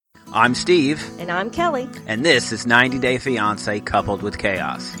I'm Steve. And I'm Kelly. And this is 90 Day Fiancé Coupled with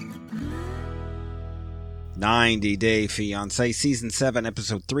Chaos. 90 Day Fiancé, Season 7,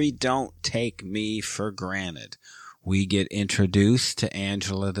 Episode 3, Don't Take Me for Granted. We get introduced to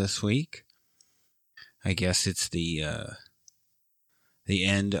Angela this week. I guess it's the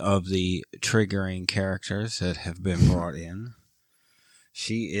end of the triggering characters that have been brought in.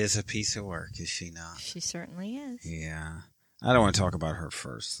 She is a piece of work, is she not? She certainly is. Yeah. I don't want to talk about her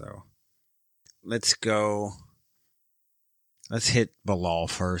first, though. Let's hit Bilal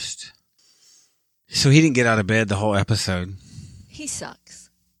first. So he didn't get out of bed the whole episode. He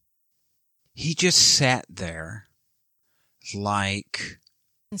sucks. He just sat there like...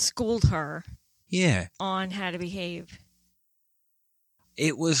 And schooled her. Yeah. On how to behave.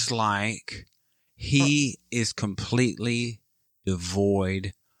 It was like he is completely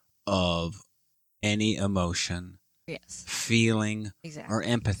devoid of any emotion. Yes. Feeling, exactly. Or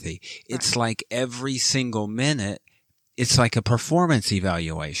empathy. It's right. like every single minute, it's like a performance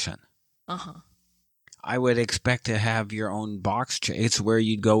evaluation. Uh-huh. I would expect to have your own box. It's where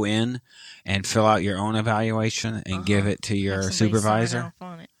you'd go in and fill out your own evaluation and give it to your supervisor. Sign off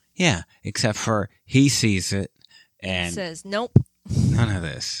on it. Yeah, except for he sees it and says, nope. None of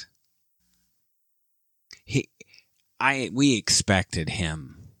this. We expected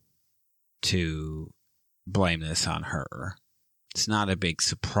him to blame this on her. It's not a big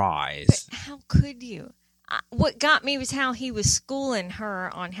surprise. But how could you? What got me was how he was schooling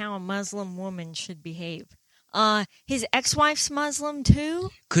her on how a Muslim woman should behave. His ex-wife's Muslim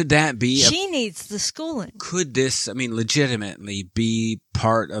too? Could that be? She needs the schooling. Could this, legitimately be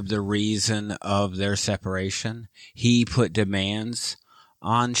part of the reason of their separation? He put demands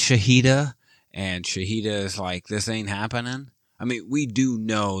on Shahida, and Shahida is like, this ain't happening. We do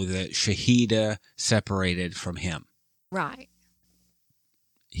know that Shahida separated from him. Right.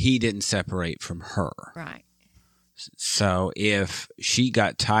 He didn't separate from her. Right. So if she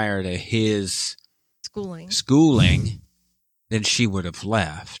got tired of his schooling, then she would have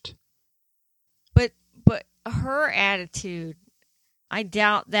left. But her attitude, I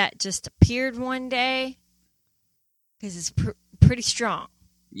doubt that just appeared one day, because it's pretty strong.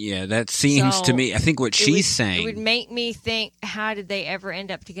 Yeah, that seems to me, I think what she's saying... It would make me think, how did they ever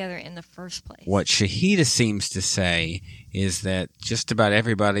end up together in the first place? What Shahida seems to say is that just about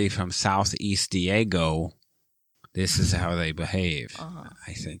everybody from Southeast Diego, this is how they behave. Uh-huh.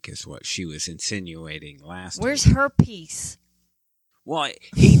 I think is what she was insinuating last Where's week. her piece? Well,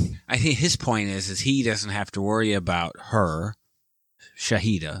 I think his point is he doesn't have to worry about her,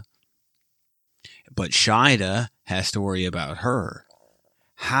 Shahida, but Shahida has to worry about her.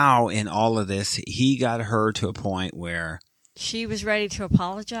 How in all of this he got her to a point where she was ready to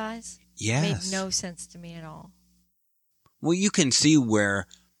apologize? Yes. Made no sense to me at all. Well, you can see where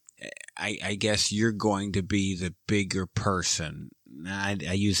I guess you're going to be the bigger person. I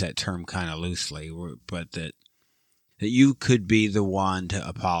use that term kind of loosely, but that you could be the one to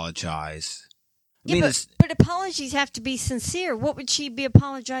apologize. But apologies have to be sincere. What would she be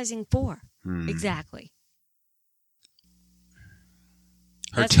apologizing for? Exactly.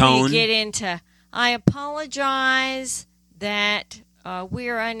 Her That's tone. When you get into, I apologize that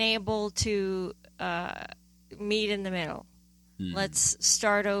we're unable to meet in the middle. Let's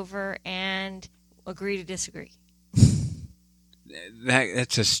start over and agree to disagree.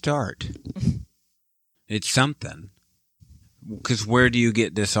 That's a start. It's something. Because where do you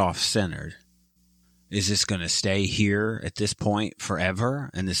get this off-centered? Is this going to stay here at this point forever,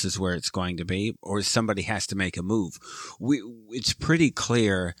 and this is where it's going to be? Or somebody has to make a move? It's pretty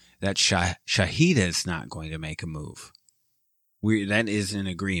clear that Shahida is not going to make a move. That is an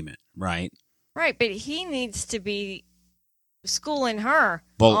agreement, right? Right, but he needs to be schooling her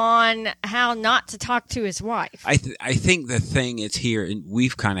on how not to talk to his wife. I think the thing is here, and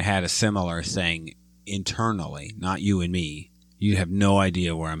we've kind of had a similar thing internally, not you and me. You have no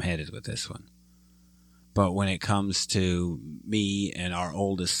idea where I'm headed with this one. But when it comes to me and our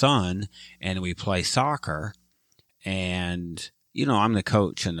oldest son, and we play soccer, and, I'm the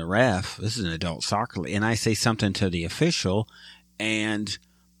coach and the ref, this is an adult soccer league, and I say something to the official, and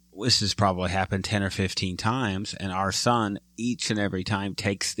this has probably happened 10 or 15 times, and our son, each and every time,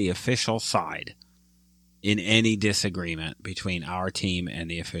 takes the official side in any disagreement between our team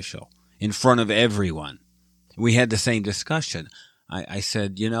and the official, in front of everyone. We had the same discussion. I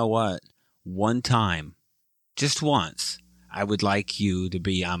said, you know what? One time, just once, I would like you to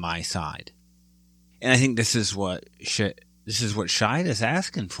be on my side. And I think this is what Shida's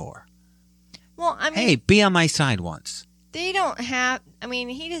asking for. Well, hey, be on my side once. They don't have,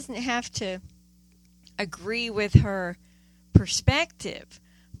 he doesn't have to agree with her perspective,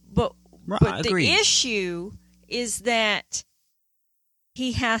 But Agreed. the issue is that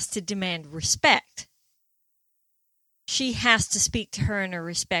he has to demand respect. She has to speak to her in a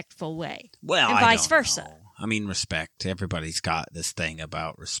respectful way. Well, and vice versa. Know. I mean, respect. Everybody's got this thing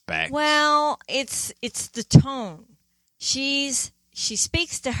about respect. Well, it's the tone. She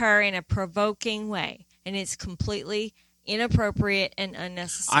speaks to her in a provoking way, and it's completely inappropriate and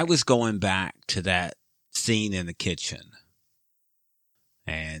unnecessary. I was going back to that scene in the kitchen.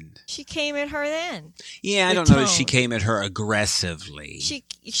 And she came at her then. Yeah, I don't know if she came at her aggressively.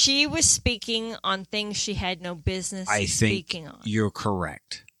 She was speaking on things she had no business speaking on. You're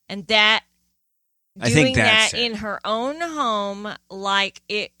correct. And doing that in her own home like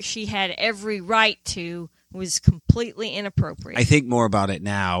she had every right to was completely inappropriate. I think more about it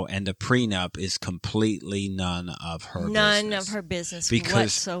now, and the prenup is completely none of her business because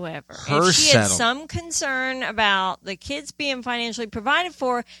whatsoever. If she had some concern about the kids being financially provided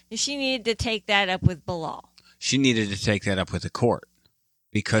for, then she needed to take that up with Bilal. She needed to take that up with the court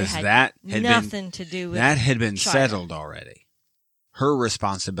because that had nothing to do with that had been settled already. Her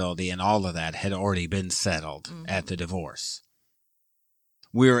responsibility and all of that had already been settled at the divorce.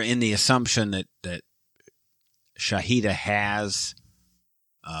 We were in the assumption that Shahida has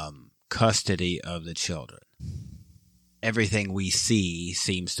custody of the children. Everything we see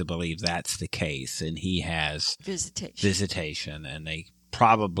seems to believe that's the case, and he has visitation, and they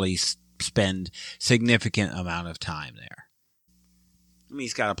probably spend significant amount of time there. I mean,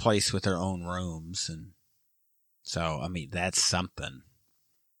 he's got a place with their own rooms, and so, I mean, that's something.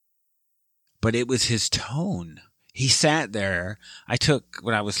 But it was his tone. He sat there.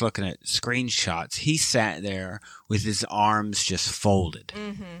 When I was looking at screenshots, he sat there with his arms just folded,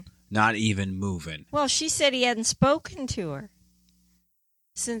 not even moving. Well, she said he hadn't spoken to her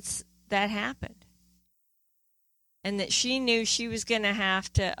since that happened. And that she knew she was going to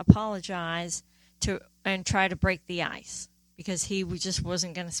have to apologize and try to break the ice because he just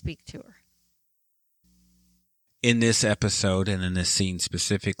wasn't going to speak to her. In this episode and in this scene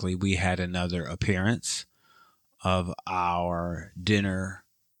specifically, we had another appearance of our dinner,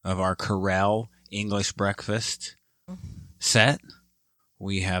 of our Corral English breakfast set.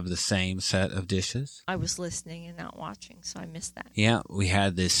 We have the same set of dishes. I was listening and not watching, so I missed that. Yeah, we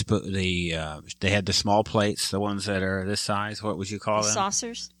had they had the small plates, the ones that are this size. What would you call them?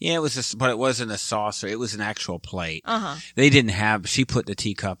 Saucers? Yeah, but it wasn't a saucer. It was an actual plate. They didn't have. She put the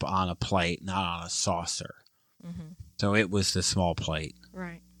teacup on a plate, not on a saucer. So it was the small plate.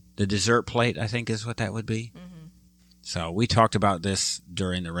 Right. The dessert plate, I think, is what that would be. So we talked about this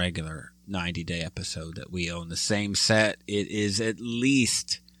during the regular 90-day episode that we own the same set. It is at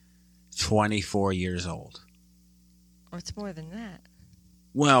least 24 years old. Or it's more than that.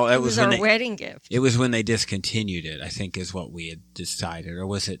 Well, it was our wedding gift. It was when they discontinued it, I think, is what we had decided. Or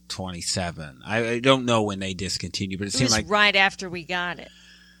was it 27? I don't know when they discontinued, but it seemed like right after we got it.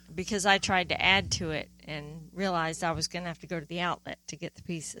 Because I tried to add to it and realized I was going to have to go to the outlet to get the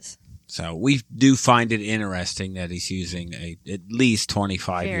pieces. So we do find it interesting that he's using at least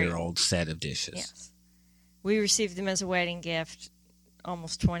 25-year-old set of dishes. Yes. We received them as a wedding gift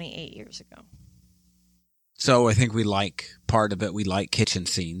almost 28 years ago. So I think we like part of it. We like kitchen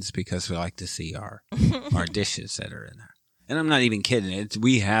scenes because we like to see our dishes that are in there. And I'm not even kidding.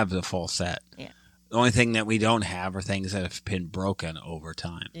 We have the full set. Yeah. The only thing that we don't have are things that have been broken over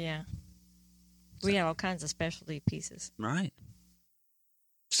time. Yeah. We have all kinds of specialty pieces. Right.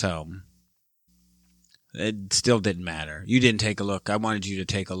 So, it still didn't matter. You didn't take a look. I wanted you to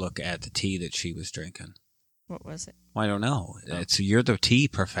take a look at the tea that she was drinking. What was it? Well, I don't know. You're the tea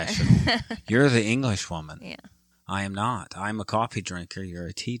professional. You're the English woman. Yeah. I am not. I'm a coffee drinker. You're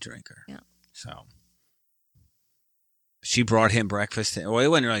a tea drinker. Yeah. So, she brought him breakfast. Well, it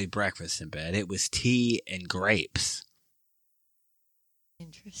wasn't really breakfast in bed. It was tea and grapes.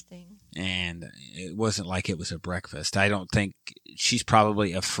 Interesting. And it wasn't like it was a breakfast. I don't think she's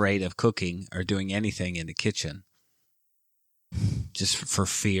probably afraid of cooking or doing anything in the kitchen. Just for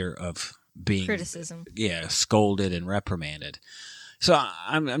fear of being criticism. Yeah, scolded and reprimanded. So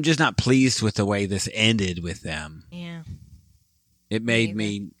I'm just not pleased with the way this ended with them. Yeah. It made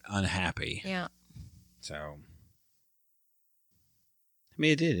me unhappy. Yeah. So I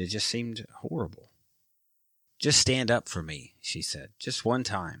mean, it did. It just seemed horrible. Just stand up for me, she said. Just one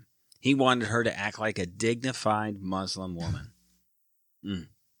time. He wanted her to act like a dignified Muslim woman.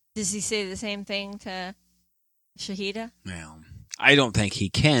 Does he say the same thing to Shahida? Well, I don't think he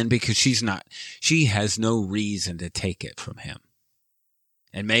can because she has no reason to take it from him.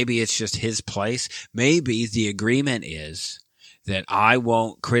 And maybe it's just his place. Maybe the agreement is that I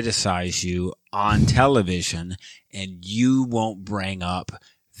won't criticize you on television and you won't bring up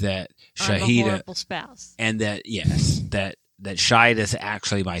that I'm a Shahida, horrible spouse. and that, yes, that Shahida's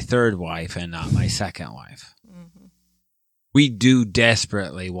actually my third wife and not my second wife. Mm-hmm. We do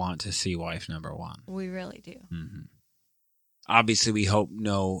desperately want to see wife number one. We really do. Mm-hmm. Obviously, we hope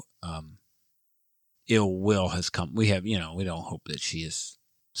no ill will has come. We have, we don't hope that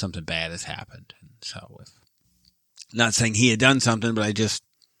something bad has happened. And so, not saying he had done something, but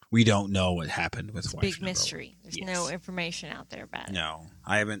we don't know what happened with wife big mystery. There's no information out there about it. No,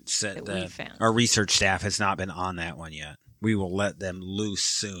 I haven't said that. Found. Our research staff has not been on that one yet. We will let them loose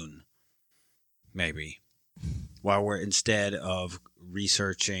soon. Maybe. While we're, instead of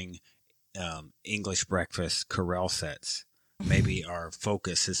researching English breakfast Corel sets, maybe our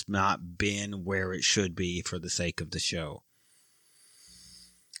focus has not been where it should be for the sake of the show.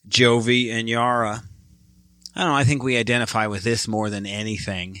 Jovi and Yara. I don't know, I think we identify with this more than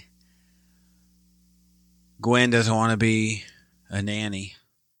anything. Gwen doesn't want to be a nanny.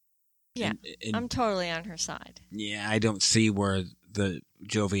 Yeah, and I'm totally on her side. Yeah, I don't see where the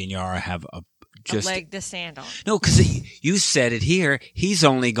Jovi and Yara have a leg to stand on. No, because you said it here. He's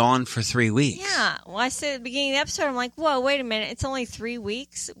only gone for 3 weeks. Yeah. Well, I said at the beginning of the episode, I'm like, whoa, wait a minute. It's only 3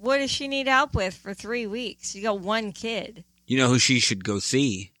 weeks? What does she need help with for 3 weeks? You got one kid. You know who she should go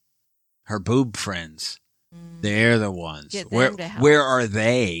see? Her boob friends. They're the ones. Get them to help. Where are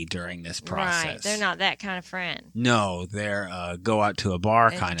they during this process? Right. They're not that kind of friend. No, they're go out to a bar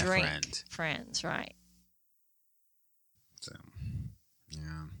and kind of friends, right. So,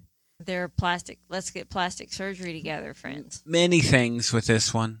 yeah. They're let's get plastic surgery together, friends. Many things with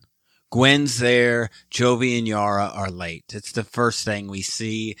this one. Gwen's there. Jovi and Yara are late. It's the first thing we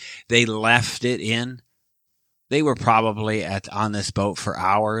see. They left it in. They were probably on this boat for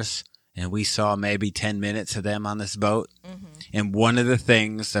hours, and we saw maybe 10 minutes of them on this boat. Mm-hmm. And one of the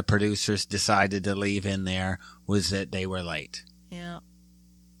things the producers decided to leave in there was that they were late. Yeah.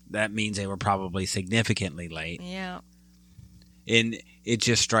 That means they were probably significantly late. Yeah. And it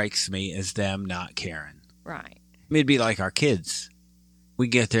just strikes me as them not caring. Right. I mean, it'd be like our kids. We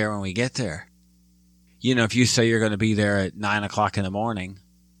get there when we get there. If you say you're going to be there at 9 o'clock in the morning,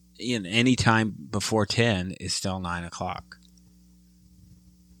 any time before 10 is still 9 o'clock.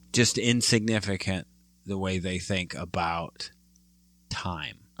 Just insignificant the way they think about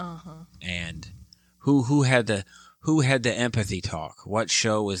time. Uh-huh. And who had the empathy talk? What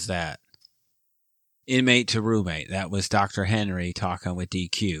show was that? Inmate to Roommate. That was Dr. Henry talking with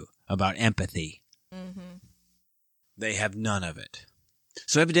DQ about empathy. Mm-hmm. They have none of it.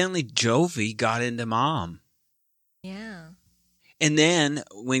 So evidently Jovi got into Mom. Yeah. And then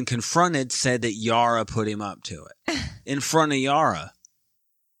when confronted said that Yara put him up to it. In front of Yara.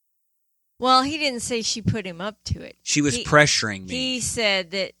 Well, he didn't say she put him up to it. She was pressuring me. He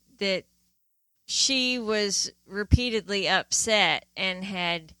said that she was repeatedly upset and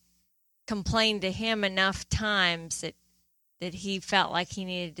had complained to him enough times that he felt like he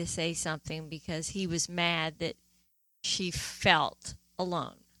needed to say something because he was mad that she felt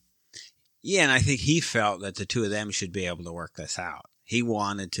alone. Yeah, and I think he felt that the two of them should be able to work this out. He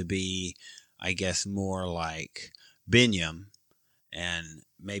wanted to be, I guess, more like Binyam and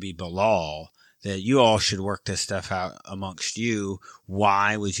maybe Bilal, that you all should work this stuff out amongst you.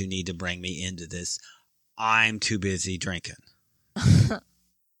 Why would you need to bring me into this? I'm too busy drinking.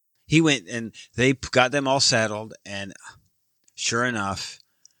 He went and they got them all settled, and sure enough,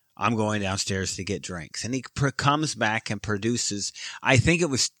 I'm going downstairs to get drinks. And he comes back and produces, I think it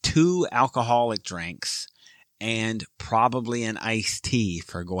was 2 alcoholic drinks and probably an iced tea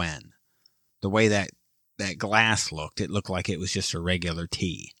for Gwen. The way that glass looked, it looked like it was just a regular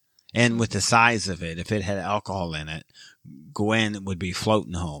tea. And with the size of it, if it had alcohol in it, Gwen would be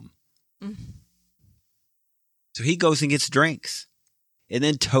floating home. Mm-hmm. So he goes and gets drinks and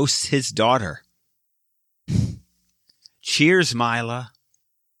then toasts his daughter. Cheers, Mila.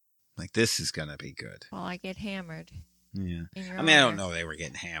 Like, this is going to be good. Well, I get hammered. Yeah. I mean, I don't know they were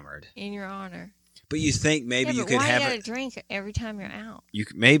getting hammered. In your honor. But you think maybe you could why have you gotta drink every time you're out?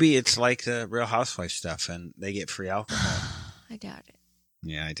 Maybe it's like the Real Housewives stuff and they get free alcohol. I doubt it.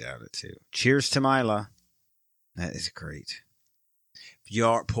 Yeah, I doubt it too. Cheers to Mila. That is great.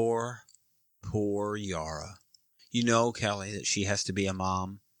 Poor Yara. You know, Kelly, that she has to be a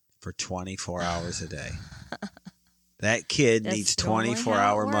mom for 24 hours a day. That kid needs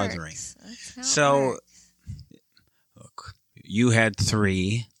 24-hour mothering. So, look, you had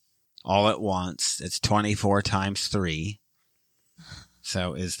 3 all at once. It's 24 times 3.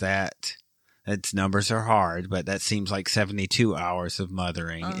 So that's numbers are hard, but that seems like 72 hours of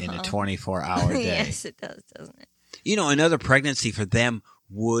mothering in a 24-hour day. Yes, it does, doesn't it? Another pregnancy for them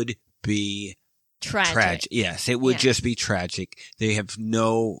would be tragic. Yes, it would just be tragic. They had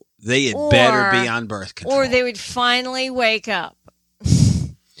Or- better be on birth control. Or they would finally wake up.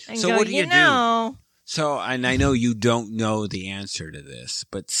 And So go, what do you do? know, So, and I know you don't know the answer to this,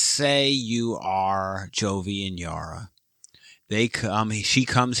 but say you are Jovi and Yara. She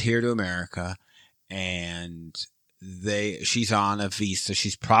comes here to America, and she's on a visa.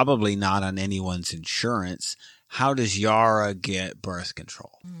 She's probably not on anyone's insurance. How does Yara get birth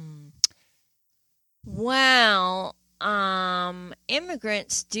control? Well,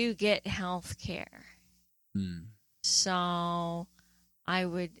 immigrants do get health care. So I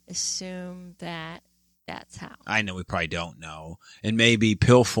would assume that that's how. I know we probably don't know. And maybe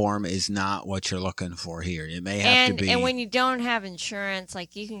pill form is not what you're looking for here. It may have to be. And when you don't have insurance,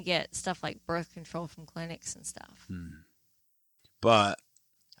 like you can get stuff like birth control from clinics and stuff. But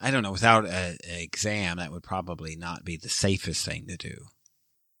I don't know. Without an exam, that would probably not be the safest thing to do.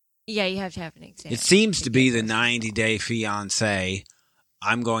 Yeah, you have to have an exam. It seems to be the 90-day fiancé.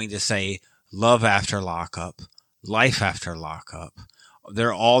 I'm going to say love after lockup, life after lockup.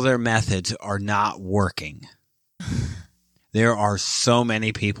 All their methods are not working. There are so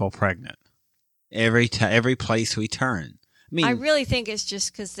many people pregnant every place we turn. I really think it's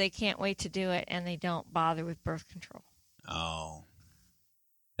just because they can't wait to do it and they don't bother with birth control. Oh,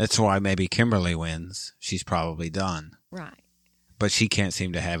 that's why maybe Kimberly wins. She's probably done, right? But she can't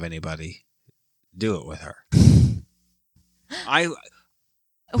seem to have anybody do it with her.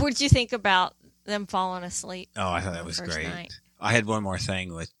 What did you think about them falling asleep? Oh, I thought that was great. Night? I had one more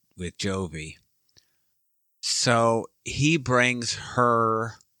thing with Jovi. So he brings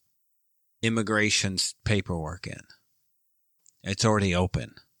her immigration paperwork in. It's already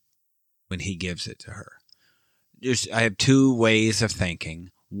open when he gives it to her. I have two ways of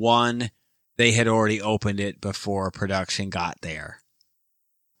thinking. One, they had already opened it before production got there.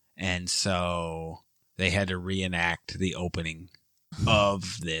 And so they had to reenact the opening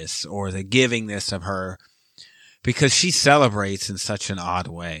of this or the giving this of her. Because she celebrates in such an odd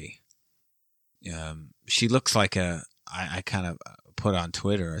way. She looks like I kind of put on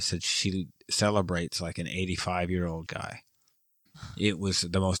Twitter, I said she celebrates like an 85-year-old guy. It was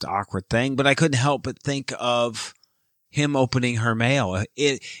the most awkward thing, but I couldn't help but think of him opening her mail.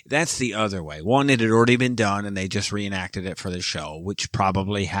 That's the other way. One, it had already been done and they just reenacted it for the show, which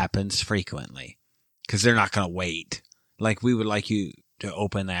probably happens frequently because they're not going to wait. Like we would like you to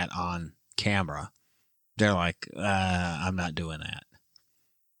open that on camera. They're like, I'm not doing that.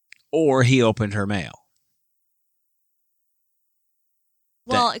 Or he opened her mail.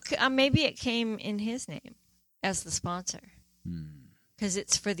 Well, maybe it came in his name as the sponsor. Because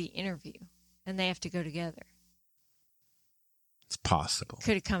it's for the interview. And they have to go together. It's possible.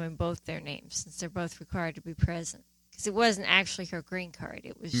 Could have come in both their names since they're both required to be present. Because it wasn't actually her green card.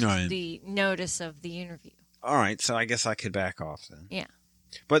 It was the notice of the interview. All right, so I guess I could back off then. Yeah.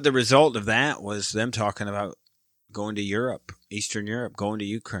 But the result of that was them talking about going to Europe, Eastern Europe, going to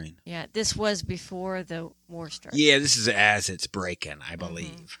Ukraine. Yeah, this was before the war started. Yeah, this is as it's breaking, I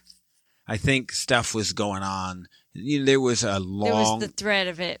believe. I think stuff was going on. There was the threat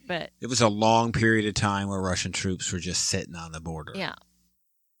of it, but it was a long period of time where Russian troops were just sitting on the border. Yeah.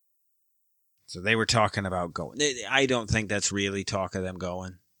 So they were talking about going. I don't think that's really talk of them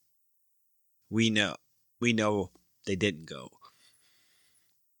going. We know they didn't go.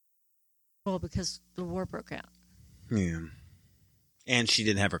 Well, because the war broke out. Yeah. And she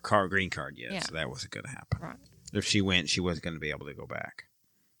didn't have her green card yet, so that wasn't going to happen. Right. If she went, she wasn't going to be able to go back.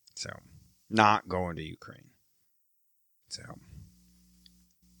 So, not going to Ukraine. So,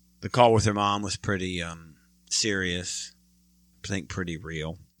 the call with her mom was pretty serious. I think pretty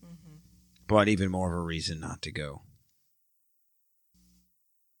real. But even more of a reason not to go.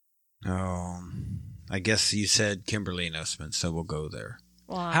 I guess you said Kimberly Nussman, so we'll go there.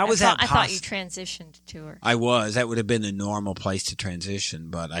 Well, How was that possible? I thought you transitioned to her. I was. That would have been the normal place to transition,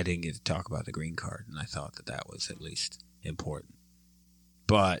 but I didn't get to talk about the green card, and I thought that was at least important.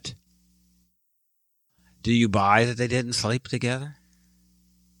 But do you buy that they didn't sleep together?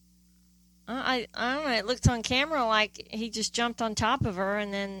 I don't know. It looked on camera like he just jumped on top of her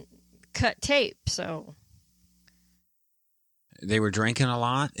and then cut tape, so... They were drinking a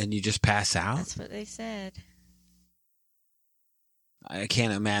lot and you just pass out? That's what they said. I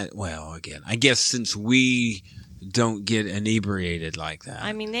can't imagine. Well, again, I guess since we don't get inebriated like that.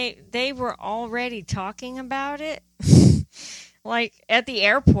 I mean, they were already talking about it, like at the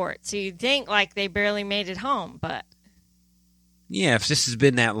airport. So you'd think like they barely made it home, but yeah, if this has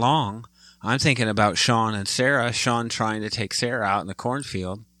been that long, I'm thinking about Sean and Sarah. Sean trying to take Sarah out in the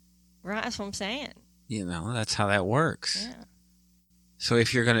cornfield. Right, that's what I'm saying. That's how that works. Yeah. So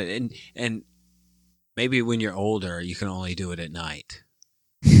if you're gonna and Maybe when you're older, you can only do it at night.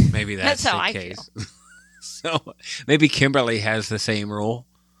 Maybe that's how the I case. feel. So maybe Kimberly has the same rule.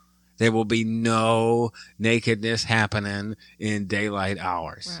 There will be no nakedness happening in daylight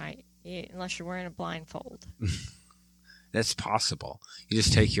hours. Right. Yeah, unless you're wearing a blindfold. That's possible. You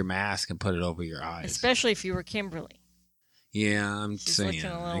just take your mask and put it over your eyes. Especially if you were Kimberly. Yeah, I'm She's saying.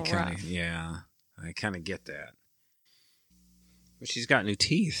 looking a little rough. Yeah, I kind of get that. But she's got new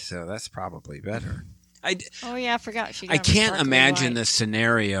teeth, so that's probably better. Oh, yeah, I forgot. I can't imagine the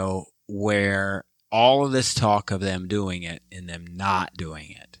scenario where all of this talk of them doing it and them not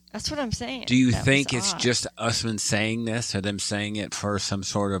doing it. That's what I'm saying. Do you think it's just us been saying this, or them saying it for some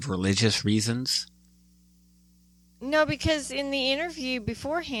sort of religious reasons? No, because in the interview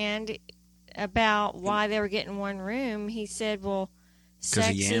beforehand about why they were getting one room, he said, well,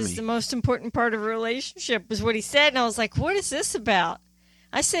 sex is the most important part of a relationship, was what he said. And I was like, what is this about?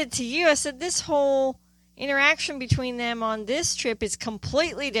 I said to you, this whole interaction between them on this trip is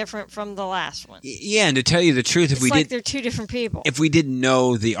completely different from the last one. Yeah, and to tell you the truth, they're two different people. If we didn't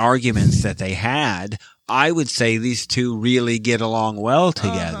know the arguments that they had, I would say these two really get along well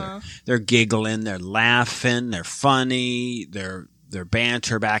together. Uh-huh. They're giggling, they're laughing, they're funny, their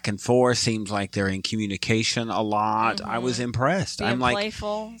banter back and forth seems like they're in communication a lot. Mm-hmm. I was impressed. Being I'm like,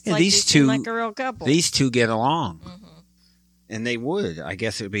 playful. It's yeah, like these two, like a real couple. These two get along, mm-hmm. And they would. I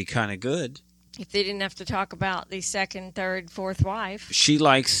guess it would be kind of good if they didn't have to talk about the second, third, fourth wife. She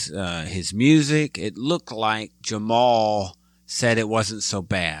likes his music. It looked like Jamal said it wasn't so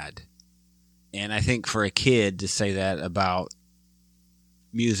bad. And I think for a kid to say that about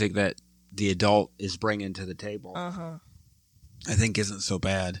music that the adult is bringing to the table, I think isn't so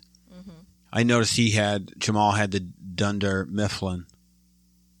bad. Mm-hmm. I noticed Jamal had the Dunder Mifflin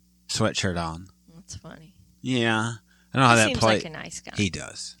sweatshirt on. That's funny. Yeah. I don't know how that plays. He seems like a nice guy. He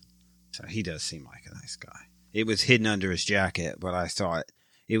does. So he does seem like a nice guy. It was hidden under his jacket, but I saw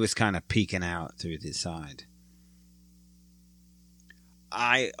it was kind of peeking out through the side.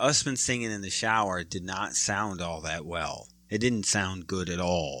 Us been singing in the shower did not sound all that well. It didn't sound good at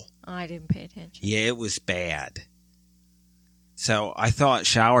all. I didn't pay attention. Yeah, it was bad. So I thought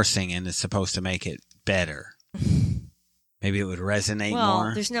shower singing is supposed to make it better. Maybe it would resonate more.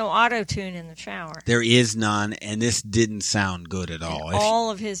 Well, there's no auto-tune in the shower. There is none, and this didn't sound good at all.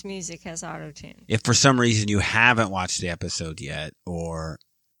 All of his music has auto-tune. If for some reason you haven't watched the episode yet, or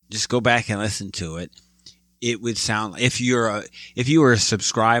just go back and listen to it, it would sound, if you were a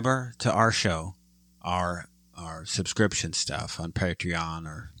subscriber to our show, our subscription stuff on Patreon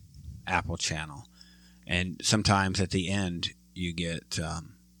or Apple channel, and sometimes at the end you get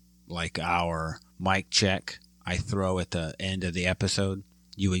like our mic check I throw at the end of the episode,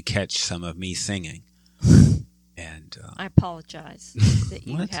 you would catch some of me singing. And I apologize that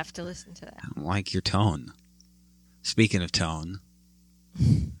you have to listen to that. I don't like your tone. Speaking of tone,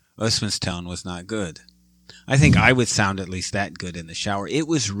 Usman's tone was not good. I think I would sound at least that good in the shower. It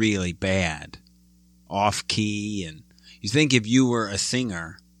was really bad. Off key, and you think if you were a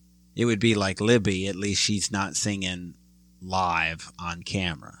singer, it would be like Libby. At least she's not singing live on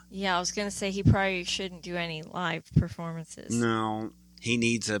camera. Yeah, I was going to say he probably shouldn't do any live performances. No, he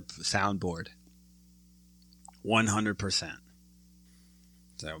needs a soundboard. 100%.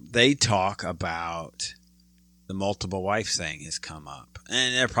 So they talk about the multiple wife thing has come up.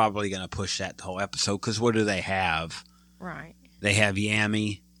 And they're probably going to push that the whole episode because what do they have? Right. They have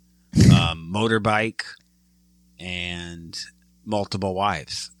Yami, motorbike, and multiple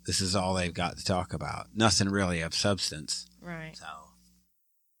wives. This is all they've got to talk about. Nothing really of substance. Right. So,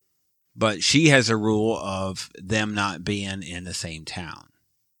 but she has a rule of them not being in the same town.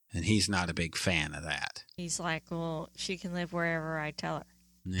 And he's not a big fan of that. He's like, well, she can live wherever I tell her.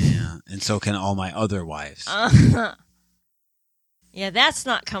 Yeah, and so can all my other wives. Yeah, that's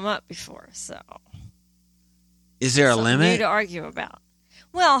not come up before, so. Is there a limit? New to argue about.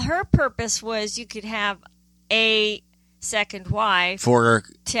 Well, her purpose was you could have a second wife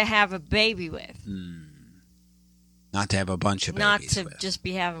to have a baby with. Not to have a bunch of babies Not to with. just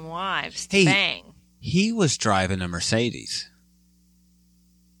be having wives to bang. He was driving a Mercedes.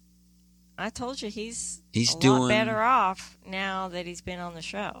 I told you he's doing lot better off now that he's been on the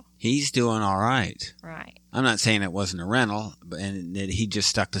show. He's doing all right. Right. I'm not saying it wasn't a rental, and that he just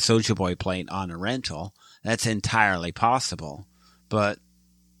stuck the Soulja Boy plate on a rental. That's entirely possible. But,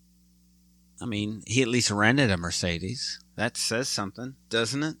 I mean, he at least rented a Mercedes. That says something,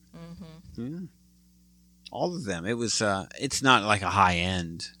 doesn't it? Mm-hmm. Yeah. All of them. It was. It's not like a high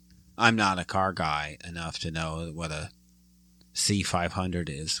end. I'm not a car guy enough to know what a C500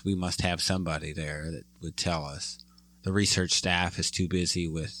 is. We must have somebody there that would tell us. The research staff is too busy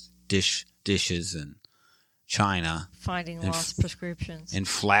with dishes and China. Finding lost prescriptions. And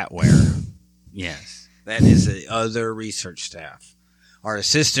flatware. Yes. That is the other research staff. Our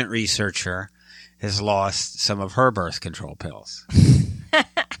assistant researcher has lost some of her birth control pills.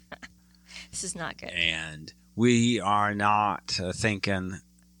 This is not good. And we are not thinking...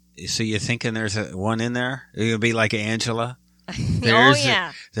 So you're thinking there's one in there? It's going to be like Angela?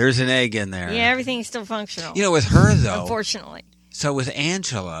 There's an egg in there. Yeah, everything's still functional. You know, with her, though... Unfortunately. So with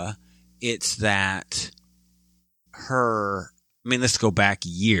Angela, it's that her... I mean, let's go back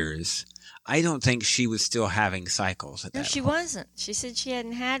years. I don't think she was still having cycles at that point. No, she wasn't. She said she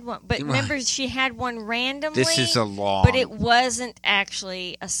hadn't had one. But remember, she had one randomly. This is a long... But it wasn't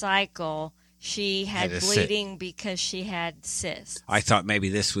actually a cycle. She had bleeding because she had cysts. I thought maybe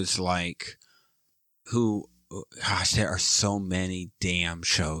this was like... Gosh, there are so many damn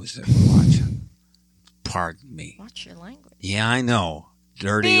shows that we're watching. Pardon me. Watch your language. Yeah, I know.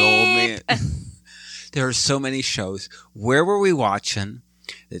 Dirty old man. There are so many shows. Where were we watching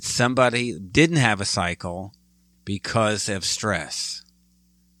that somebody didn't have a cycle because of stress?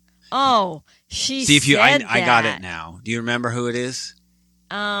 Oh, she See, if you, said I got it now. Do you remember who it is?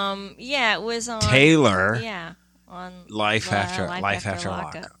 Yeah, it was on Taylor. Yeah, on Life After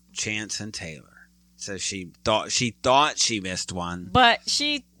Lockup. Chance and Taylor. So she thought she missed one, but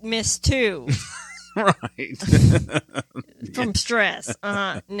she missed two. Right. From stress.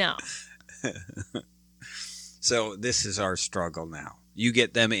 No. So this is our struggle now. You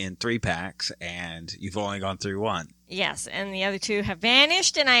get them in 3-packs, and you've only gone through one. Yes, and the other two have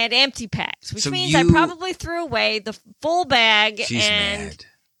vanished, and I had empty packs, which means I probably threw away the full bag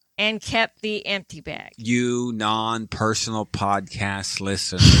and kept the empty bag. You non-personal podcast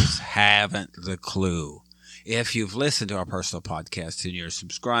listeners haven't the clue. If you've listened to our personal podcast and you're a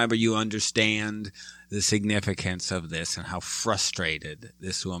subscriber, you understand the significance of this and how frustrated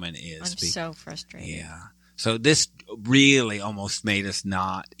this woman is. I'm so frustrated. Yeah. So this really almost made us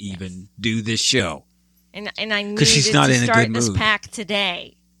not even do this show. And I needed to start this pack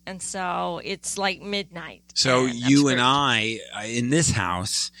today. And so it's like midnight. So you and I, in this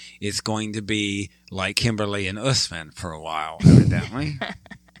house, it's going to be like Kimberly and Usman for a while, evidently.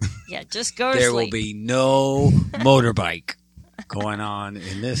 Yeah, just go to sleep. There will be no motorbike going on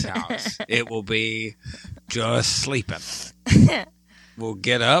in this house. It will be just sleeping. We'll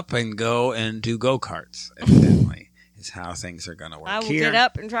get up and go and do go-karts, evidently, is how things are going to work. I will get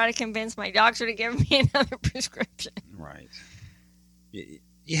up and try to convince my doctor to give me another prescription. Right.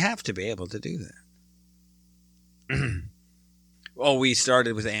 You have to be able to do that. Well, we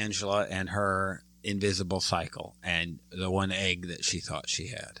started with Angela and her invisible cycle and the one egg that she thought she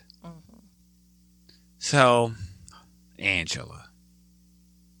had. Mm-hmm. So, Angela.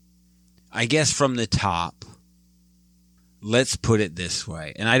 I guess from the top, let's put it this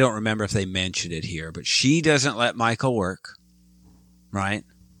way. And I don't remember if they mentioned it here, but she doesn't let Michael work. Right?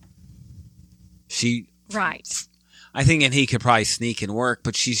 Right. I think and he could probably sneak and work,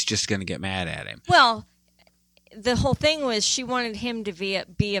 but she's just going to get mad at him. Well, the whole thing was she wanted him to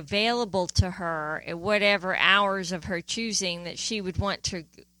be available to her at whatever hours of her choosing that she would want to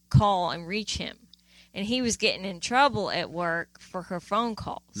call and reach him. And he was getting in trouble at work for her phone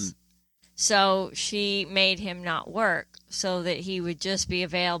calls. So she made him not work so that he would just be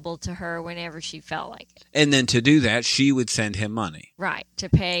available to her whenever she felt like it. And then to do that, she would send him money. Right, to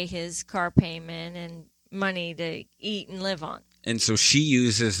pay his car payment and money to eat and live on. And so she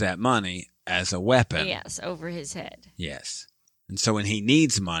uses that money as a weapon. Yes, over his head. Yes. And so when he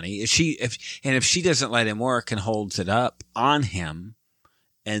needs money, if she doesn't let him work and holds it up on him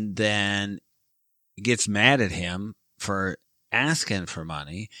and then gets mad at him for asking for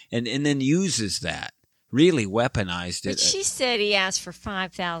money and then uses that, really weaponized it. But she said he asked for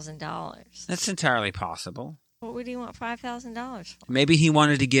 $5,000. That's entirely possible. What would he want $5,000 for? Maybe he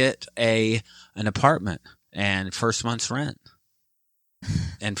wanted to get an apartment and first month's rent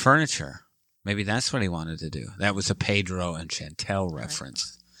and furniture. Maybe that's what he wanted to do. That was a Pedro and Chantel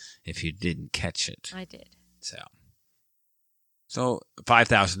reference, if you didn't catch it. I did. So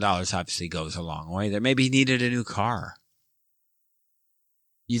 $5,000 obviously goes a long way. There, maybe he needed a new car.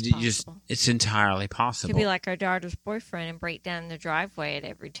 It's entirely possible. Could be like our daughter's boyfriend and break down the driveway at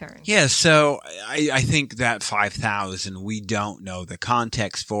every turn. Yeah, so I think that $5,000, we don't know the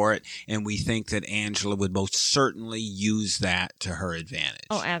context for it, and we think that Angela would most certainly use that to her advantage.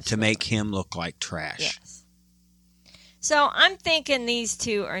 Oh, absolutely. To make him look like trash. Yes. So I'm thinking these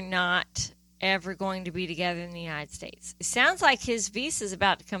two are not ever going to be together in the United States. It sounds like his visa is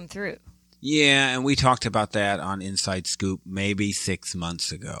about to come through. Yeah, and we talked about that on Inside Scoop maybe 6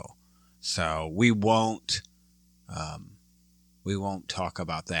 months ago. So we won't we won't talk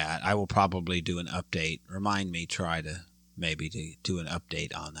about that. I will probably do an update. Remind me, try to maybe to do an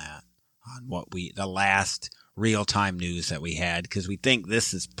update on that, on the last real-time news that we had, because we think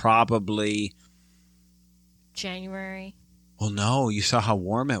this is probably January. Well, no, you saw how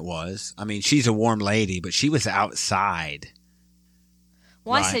warm it was. I mean, she's a warm lady, but she was outside.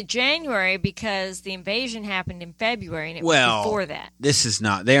 Well, right. I said January because the invasion happened in February, and it was before that.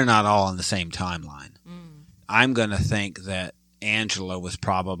 They're not all on the same timeline. I'm going to think that Angela was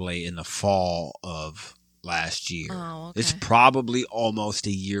probably in the fall of last year. Oh, okay. It's probably almost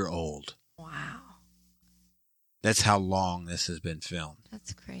a year old. Wow. That's how long this has been filmed.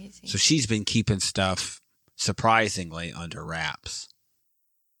 That's crazy. So she's been keeping stuff surprisingly under wraps.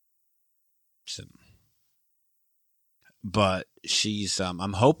 But she's,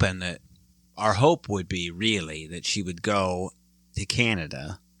 I'm hoping that our hope would be really that she would go to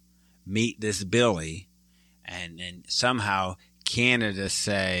Canada, meet this Billy, and then somehow Canada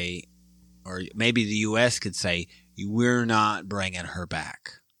say, or maybe the U.S. could say, we're not bringing her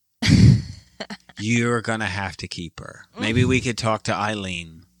back. You're going to have to keep her. Maybe we could talk to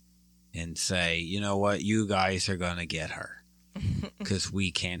Eileen and say, you know what, you guys are going to get her because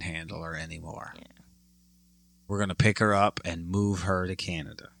we can't handle her anymore. Yeah. We're going to pick her up and move her to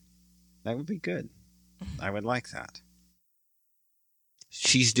Canada. That would be good. I would like that.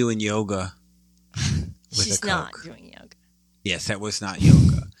 She's doing yoga with She's a Coke. Not doing yoga. Yes, that was not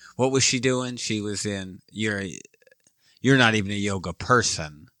yoga. What was she doing? She was in, you're not even a yoga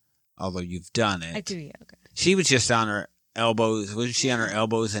person, although you've done it. I do yoga. She was just on her elbows. Wasn't she on her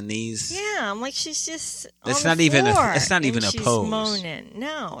elbows and knees? Yeah, I'm like, she's just That's on the not floor, it's not even a she's pose. Moaning.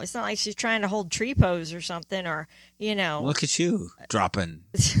 No, it's not like she's trying to hold tree pose or something, or, you know. Look at you dropping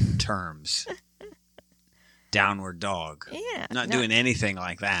terms. Downward dog. Yeah. Not doing anything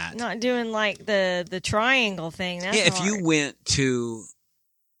like that. Not doing like the triangle thing. That's if hard. you went to,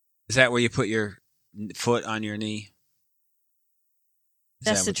 is that where you put your foot on your knee?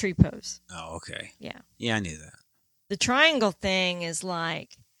 That's the tree pose. Oh, okay. Yeah. Yeah, I knew that. The triangle thing is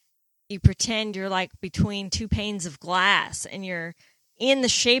like you pretend you're like between two panes of glass and you're in the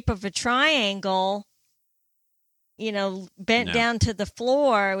shape of a triangle, you know, bent down to the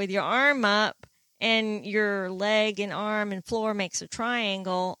floor with your arm up, and your leg and arm and floor makes a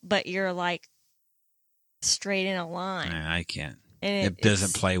triangle, but you're like straight in a line. I can't. And it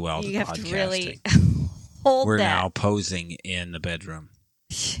doesn't play well to you have podcasting. to really hold We're that. now posing in the bedroom.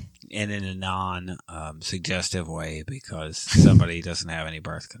 And in a non-suggestive way because somebody doesn't have any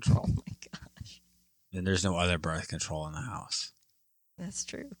birth control. Oh, my gosh. And there's no other birth control in the house. That's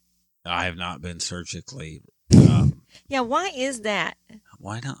true. I have not been surgically... yeah, why is that?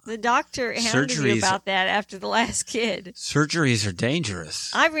 Why not? The doctor hounded you about that after the last kid. Surgeries are dangerous.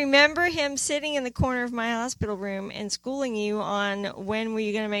 I remember him sitting in the corner of my hospital room and schooling you on when were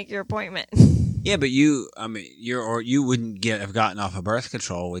you going to make your appointment. Yeah, but you wouldn't have gotten off of birth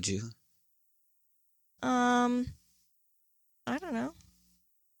control, would you? I don't know.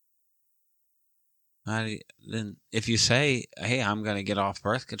 Then if you say, "Hey, I'm going to get off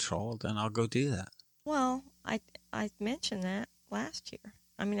birth control," then I'll go do that. Well, I mentioned that last year.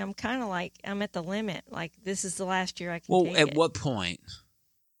 I mean, I'm kind of like I'm at the limit. Like this is the last year I can take it. Well, at what point,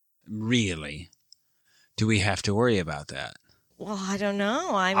 really, do we have to worry about that? Well, I don't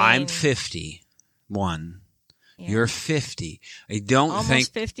know. I'm 51. Yeah. You're 50.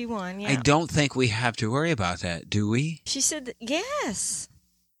 Almost 51, yeah. I don't think we have to worry about that, do we? She said, yes.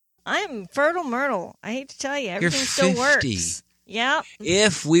 I'm fertile myrtle. I hate to tell you. Everything still works. Yep.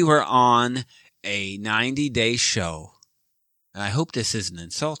 If we were on a 90-day show, and I hope this isn't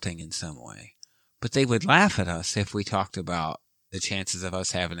insulting in some way, but they would laugh at us if we talked about the chances of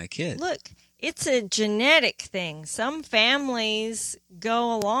us having a kid. Look, it's a genetic thing. Some families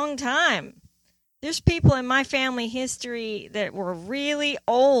go a long time. There's people in my family history that were really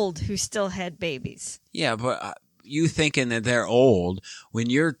old who still had babies. Yeah, but you thinking that they're old, when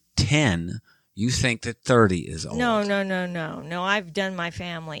you're 10, you think that 30 is old. No. I've done my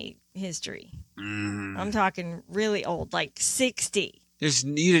family history. I'm talking really old, like 60. You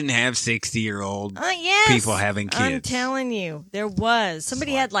didn't have 60-year-old yes, people having kids. I'm telling you, there was.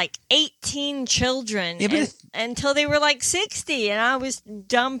 Somebody had like 18 children until they were like 60, and I was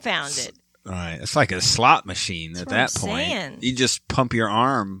dumbfounded. Right. It's like a slot machine at that point. Saying. You just pump your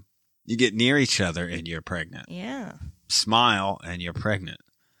arm, you get near each other, and you're pregnant. Yeah. Smile, and you're pregnant.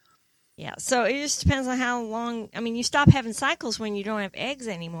 Yeah. So it just depends on how long. I mean, you stop having cycles when you don't have eggs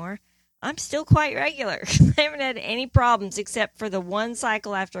anymore. I'm still quite regular. I haven't had any problems except for the one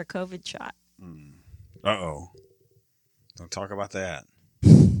cycle after a COVID shot. Uh-oh. Don't talk about that.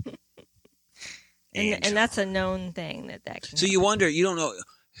 And that's a known thing that can So you wonder, you don't know,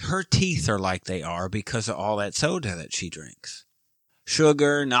 her teeth are like they are because of all that soda that she drinks.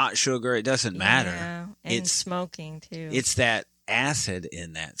 Sugar, not sugar, it doesn't matter. Yeah, and it's smoking, too. It's that acid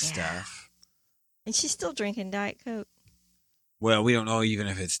in that stuff. And she's still drinking Diet Coke. Well, we don't know even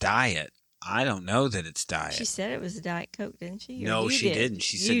if it's diet. I don't know that it's diet. She said it was a Diet Coke, didn't she? No, she didn't.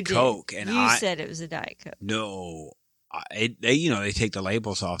 She said Coke. And you said it was a Diet Coke. No. They take the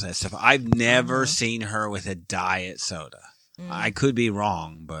labels off that stuff. I've never seen her with a diet soda. I could be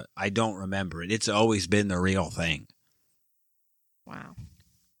wrong, but I don't remember it. It's always been the real thing. Wow.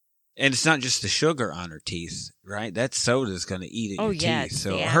 And it's not just the sugar on her teeth, right? That soda's going to eat at your teeth.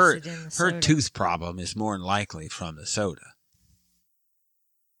 So her tooth problem is more than likely from the soda.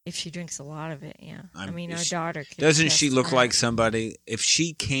 If she drinks a lot of it, yeah. I mean, our daughter could. Doesn't she look like somebody, if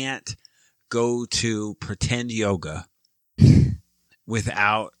she can't go to pretend yoga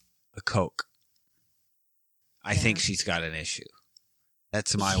without a Coke, I think she's got an issue.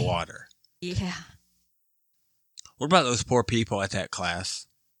 That's my water. Yeah. What about those poor people at that class?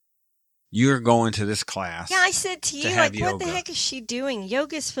 You're going to this class. Yeah, I said to you, like, what the heck is she doing?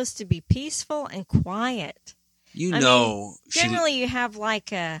 Yoga is supposed to be peaceful and quiet. Generally, you have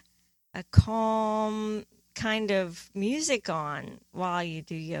like a calm kind of music on while you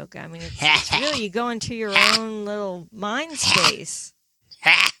do yoga. I mean, it's really, you go into your own little mind space.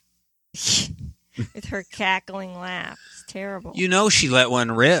 With her cackling laugh. It's terrible. She let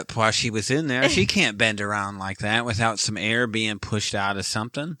one rip while she was in there. She can't bend around like that without some air being pushed out of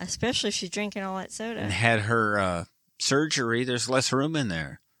something. Especially if she's drinking all that soda. And had her surgery, there's less room in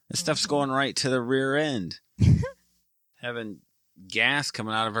there. This stuff's going right to the rear end. Having gas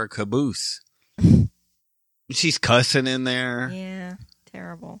coming out of her caboose. She's cussing in there. Yeah,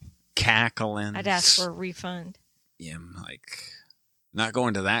 terrible. Cackling. I'd ask for a refund. Yeah, I'm like, not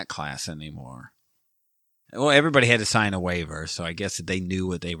going to that class anymore. Well, everybody had to sign a waiver, so I guess that they knew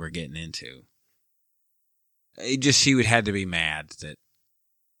what they were getting into. She would had to be mad that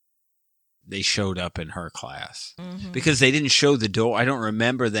they showed up in her class. Mm-hmm. Because they didn't show the door. I don't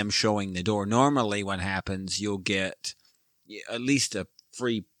remember them showing the door. Normally what happens, you'll get at least a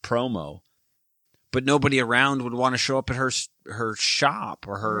free promo. But nobody around would want to show up at her shop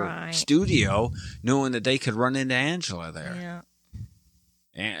or her studio knowing that they could run into Angela there. Yeah.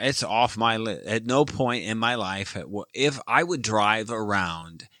 And it's off my list. At no point in my life, if I would drive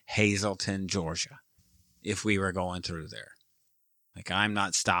around Hazleton, Georgia, if we were going through there. Like, I'm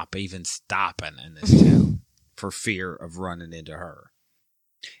not even stopping in this town for fear of running into her.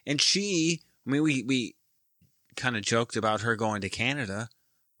 And we kind of joked about her going to Canada,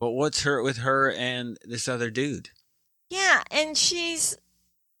 but what's with her and this other dude? Yeah, and she's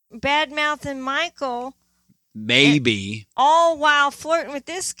bad-mouthing Michael. Maybe. All while flirting with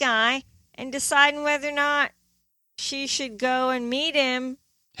this guy and deciding whether or not she should go and meet him.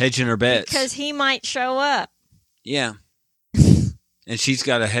 Hedging her bets. Because he might show up. Yeah. And she's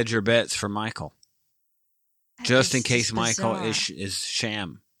got to hedge her bets for Michael. Just in case Michael is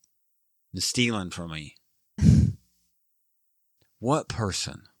sham and stealing from me. What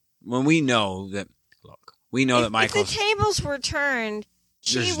person? When we know that, that Michael. If the tables were turned,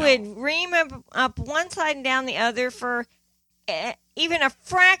 she would ream up one side and down the other for even a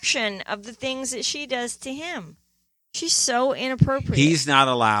fraction of the things that she does to him. She's so inappropriate. He's not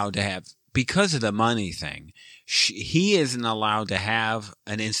allowed to have, because of the money thing, he isn't allowed to have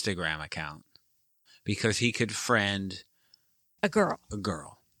an Instagram account because he could friend a girl.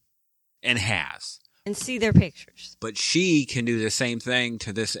 And has. And see their pictures. But she can do the same thing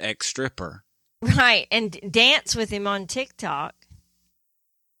to this ex-stripper. Right, and dance with him on TikTok.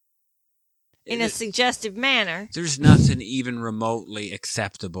 In a suggestive manner. There's nothing even remotely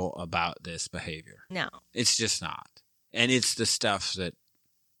acceptable about this behavior. No. It's just not. And it's the stuff that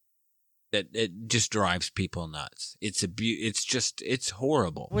it just drives people nuts. It's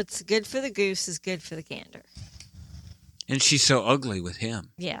horrible. What's good for the goose is good for the gander. And she's so ugly with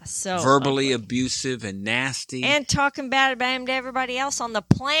him. Yeah, so verbally ugly. Abusive and nasty. And talking bad about him to everybody else on the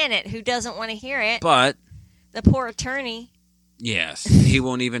planet who doesn't want to hear it. But the poor attorney. Yes, he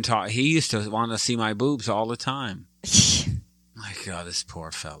won't even talk. He used to want to see my boobs all the time. My God, this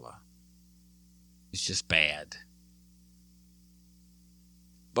poor fella. It's just bad.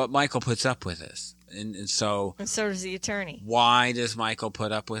 But Michael puts up with this. And so does the attorney. Why does Michael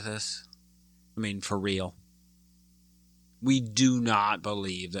put up with this? I mean, for real. We do not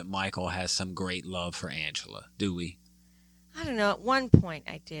believe that Michael has some great love for Angela, do we? I don't know. At one point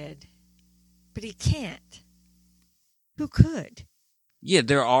I did. But he can't. Who could? Yeah,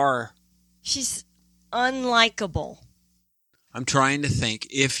 there are. She's unlikable. I'm trying to think.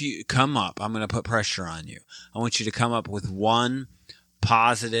 If you come up, I'm going to put pressure on you. I want you to come up with one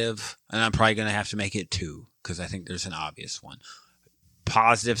positive, and I'm probably going to have to make it two because I think there's an obvious one.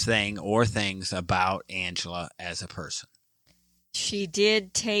 Positive thing or things about Angela as a person. She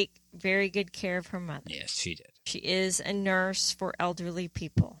did take very good care of her mother. Yes, she did. She is a nurse for elderly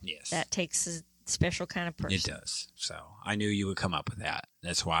people. Yes. That takes a special kind of person. It does. So I knew you would come up with that.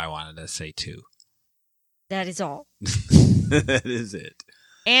 That's why I wanted to say two. That is all. That is it.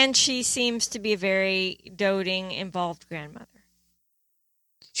 And she seems to be a very doting, involved grandmother.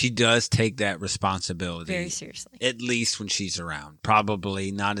 She does take that responsibility very seriously. At least when she's around.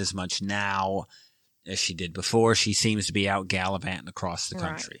 Probably not as much now as she did before. She seems to be out gallivanting across the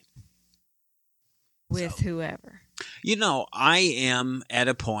country. Right. With whoever. You know, I am at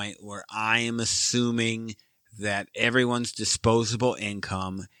a point where I am assuming that everyone's disposable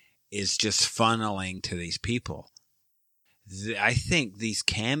income is just funneling to these people. I think these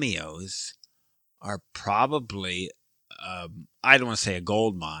cameos are probably, I don't want to say a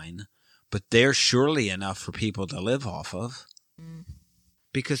gold mine, but they're surely enough for people to live off of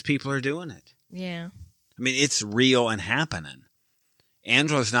because people are doing it. Yeah. I mean, it's real and happening.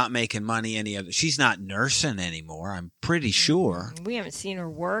 Angela's not making money any other. She's not nursing anymore, I'm pretty sure. We haven't seen her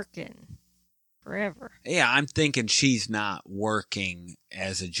work in forever. Yeah, I'm thinking she's not working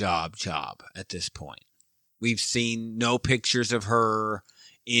as a job at this point. We've seen no pictures of her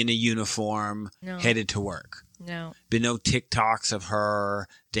in a uniform headed to work. No. Been no TikToks of her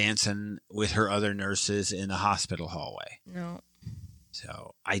dancing with her other nurses in the hospital hallway. No.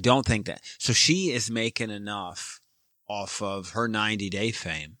 So I don't think that. So she is making enough off of her 90-day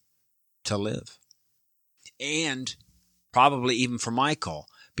fame to live. And probably even for Michael,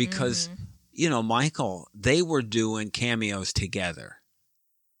 because, you know, Michael, they were doing cameos together.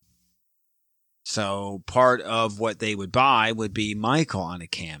 So part of what they would buy would be Michael on a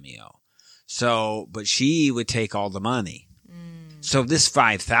cameo. So, but she would take all the money. So this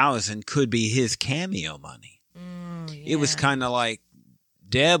 $5,000 could be his cameo money. Yeah. It was kind of like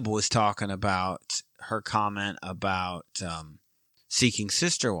Deb was talking about her comment about Seeking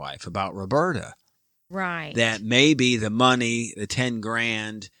Sister Wife, about Roberta. Right. That maybe the money, the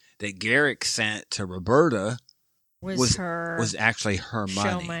 $10,000 that Garrick sent to Roberta was actually her money.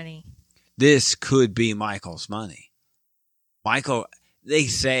 Show money. This could be Michael's money. Michael, they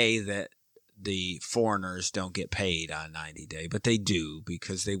say that the foreigners don't get paid on 90 Day, but they do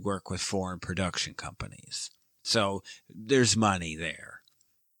because they work with foreign production companies. So there's money there.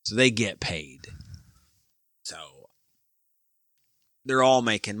 So they get paid. So they're all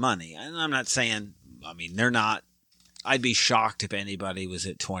making money. And I'm not saying, I mean, they're not. I'd be shocked if anybody was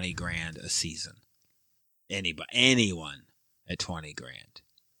at $20,000 a season. Anyone at $20,000.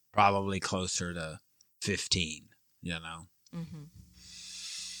 Probably closer to 15, you know. Mm-hmm.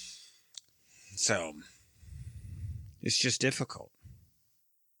 So it's just difficult.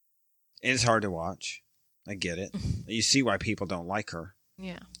 And it's hard to watch. I get it. You see why people don't like her.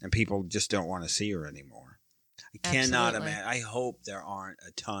 Yeah. And people just don't want to see her anymore. I cannot imagine. I hope there aren't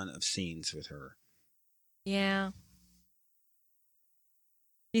a ton of scenes with her. Yeah.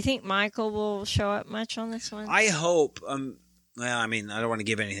 Do you think Michael will show up much on this one? I hope. Well, I mean, I don't want to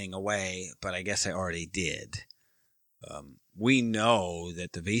give anything away, but I guess I already did. We know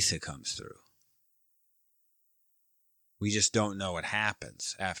that the visa comes through. We just don't know what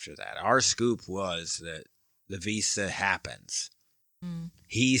happens after that. Our scoop was that the visa happens.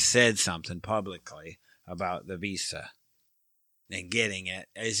 He said something publicly about the visa and getting it.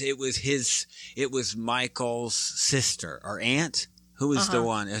 As it was Michael's sister or aunt. Who was the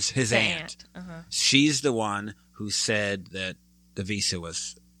one? It's his aunt. She's the one who said that the visa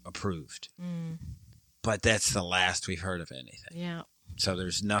was approved. But that's the last we've heard of anything. Yeah. So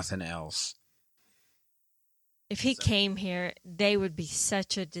there's nothing else. If he came here, they would be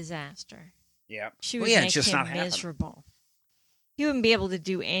such a disaster. Yeah. She would make him miserable. He wouldn't be able to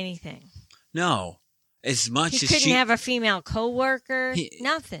do anything. No. As much he as couldn't have a female coworker.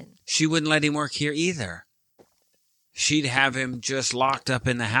 Nothing. She wouldn't let him work here either. She'd have him just locked up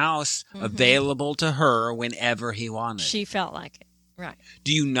in the house, available to her whenever he wanted. She felt like it. Right.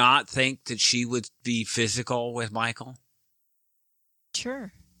 Do you not think that she would be physical with Michael?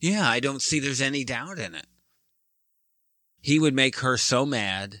 Sure. Yeah, I don't see there's any doubt in it. He would make her so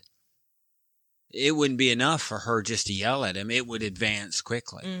mad, it wouldn't be enough for her just to yell at him. It would advance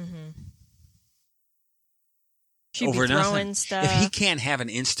quickly. She'd over be throwing nothing. stuff. If he can't have an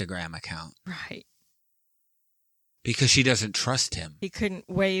Instagram account. Right. Because she doesn't trust him. He couldn't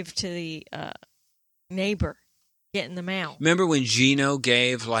wave to the neighbor getting the mail. Remember when Gino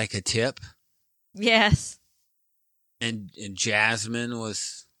gave like a tip? Yes. And Jasmine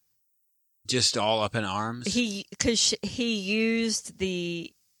was just all up in arms. Because he used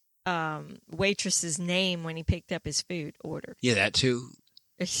the waitress's name when he picked up his food order. Yeah, that too.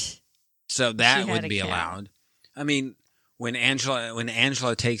 So that would be cat. allowed. I mean, when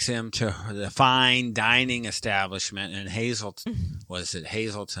Angela takes him to the fine dining establishment in Hazelton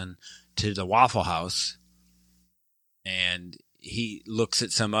to the Waffle House, and he looks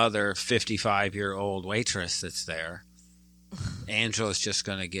at some other 55-year-old waitress that's there, Angela's just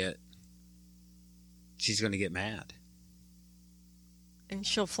going to get mad. And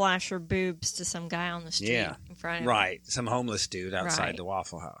she'll flash her boobs to some guy on the street in front of him. Right. Some homeless dude outside the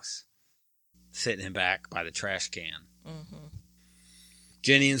Waffle House, sitting him back by the trash can. Mm-hmm.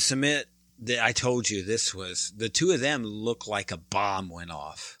 Jenny and Sumit, I told you the two of them look like a bomb went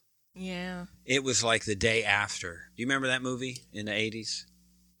off. Yeah. It was like the day after. Do you remember that movie in the 80s?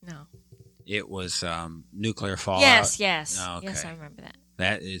 No. It was Nuclear Fallout. Yes. Oh, okay. Yes, I remember that.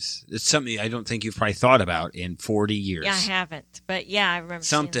 It's something I don't think you've probably thought about in 40 years. Yeah, I haven't. But yeah, I remember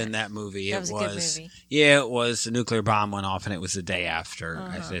something that movie. That was a good movie. Yeah, it was. The nuclear bomb went off, and it was the day after.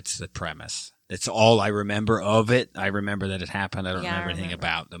 Uh-huh. It's the premise. That's all I remember of it. I remember that it happened. I don't remember anything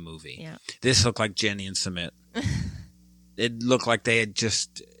about the movie. Yeah. This looked like Jenny and Sumit. It looked like they had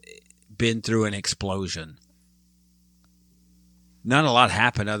just been through an explosion. Not a lot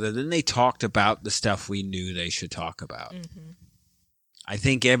happened other than they talked about the stuff we knew they should talk about. Mm-hmm. I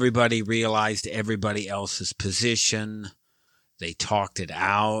think everybody realized everybody else's position. They talked it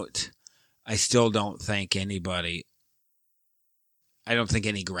out. I still don't think any ground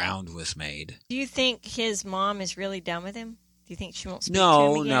was made. Do you think his mom is really done with him? Do you think she won't speak to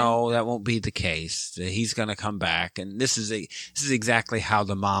him again? No, that won't be the case. He's going to come back, and this is exactly how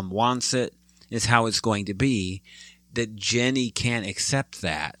the mom wants it. It's how it's going to be. That Jenny can't accept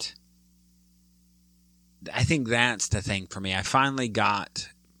that. I think that's the thing for me. I finally got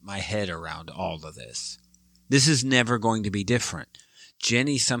my head around all of this. This is never going to be different.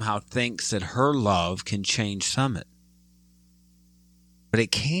 Jenny somehow thinks that her love can change Sumit. But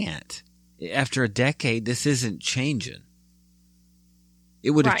it can't. After a decade, this isn't changing.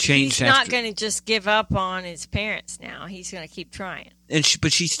 It would have changed. He's not going to just give up on his parents now. He's going to keep trying.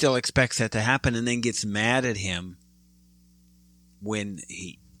 But she still expects that to happen and then gets mad at him when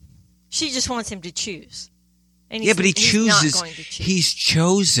She just wants him to choose. And but he chooses. Not going to choose. He's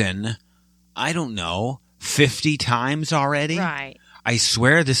chosen, I don't know, 50 times already? Right. I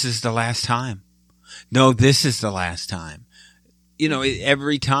swear this is the last time. No, this is the last time.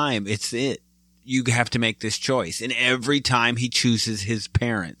 Every time it's it. You have to make this choice. And every time he chooses his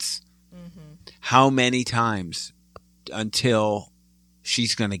parents. Mm-hmm. How many times until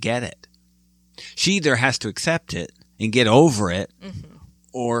she's going to get it? She either has to accept it and get over it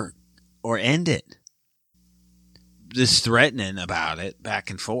or end it. This threatening about it back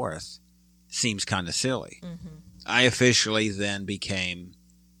and forth seems kind of silly. Mm-hmm. I officially then became,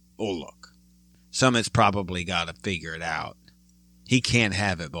 look, Summit's probably got to figure it out. He can't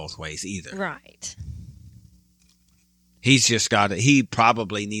have it both ways either. Right. He's just got to, he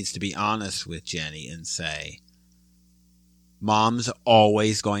probably needs to be honest with Jenny and say, Mom's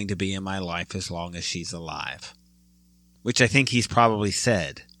always going to be in my life as long as she's alive. Which I think he's probably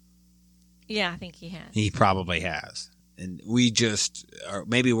said. Yeah, I think he has. He probably has. And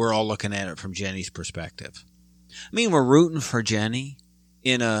maybe we're all looking at it from Jenny's perspective. I mean, we're rooting for Jenny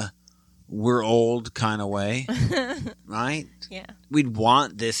in a we're old kind of way, right? Yeah. We'd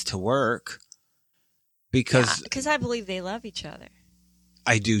want this to work because I believe they love each other.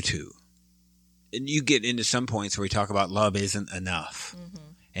 I do too. And you get into some points where we talk about love isn't enough.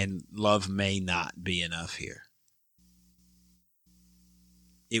 Mm-hmm. And love may not be enough here.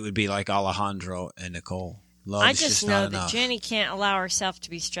 It would be like Alejandro and Nicole. Love I is just just know not that enough. Jenny can't allow herself to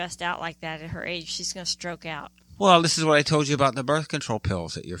be stressed out like that at her age. She's going to stroke out. Well, this is what I told you about the birth control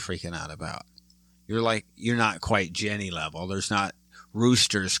pills that you're freaking out about. You're not quite Jenny level. There's not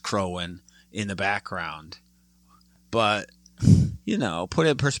roosters crowing in the background. But, put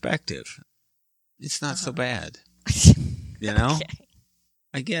it in perspective. It's not so bad. Okay.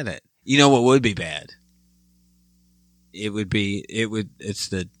 I get it. You know what would be bad? I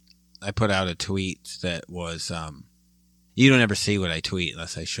put out a tweet that was, you don't ever see what I tweet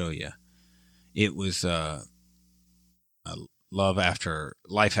unless I show you. It was,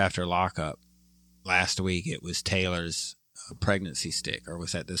 Life After Lockup. Last week, it was Taylor's pregnancy stick, or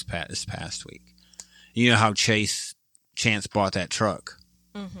was that this past week? You know how Chance bought that truck?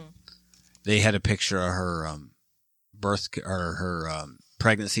 Mm-hmm. They had a picture of her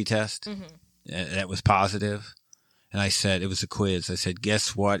pregnancy test that was positive, And I said, it was a quiz. I said,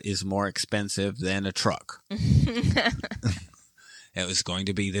 guess what is more expensive than a truck? It was going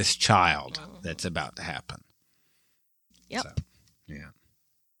to be this child that's about to happen. Yep. So, yeah.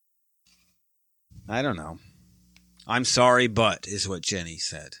 I don't know. I'm sorry, but is what Jenny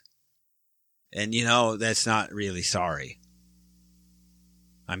said. And, that's not really sorry.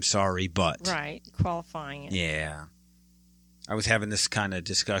 I'm sorry, but. Right. Qualifying it. Yeah. I was having this kind of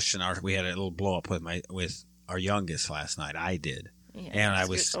discussion. We had a little blow up with our youngest last night. I did. Yeah, and I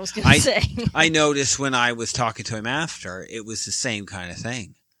was going to say. I noticed when I was talking to him after, it was the same kind of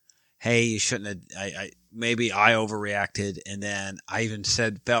thing. Hey, you shouldn't have, maybe I overreacted, and then I even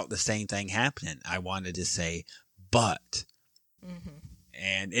felt the same thing happening. I wanted to say, but. Mm-hmm.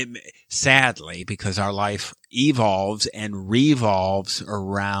 And it, sadly, because our life evolves and revolves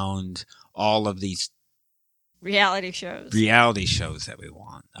around all of these reality shows that we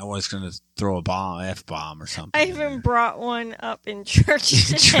want. I was going to throw a F-bomb or something. I even brought one up in church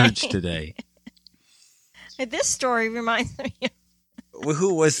today. This story reminds me of... Well,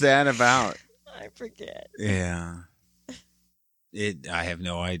 who was that about? I forget. Yeah. I have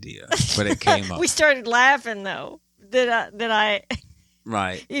no idea, but it came up. We started laughing, though. That I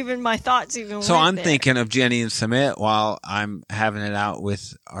right. Even my thoughts even So went I'm there. thinking of Jenny and Samit while I'm having it out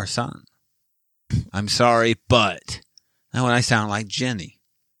with our son. I'm sorry, but. Now when I sound like Jenny.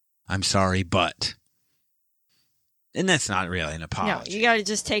 I'm sorry, but. And that's not really an apology. No, you got to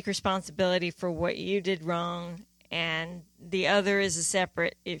just take responsibility for what you did wrong, and the other is a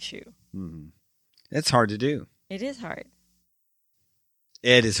separate issue. Mm-hmm. It's hard to do. It is hard.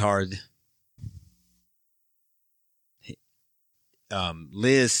 It is hard.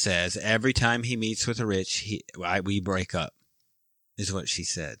 Liz says every time he meets with a rich, we break up, is what she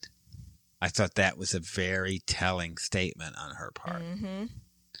said. I thought that was a very telling statement on her part. Mm-hmm.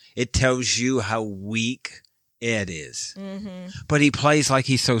 It tells you how weak Ed is. Mm-hmm. But he plays like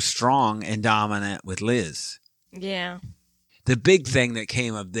he's so strong and dominant with Liz. Yeah. The big thing that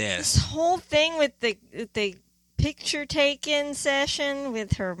came of this whole thing with the picture taking session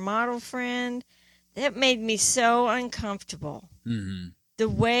with her model friend, that made me so uncomfortable. Mm-hmm. The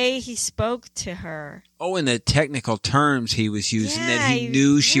way he spoke to her. Oh, and the technical terms he was using that he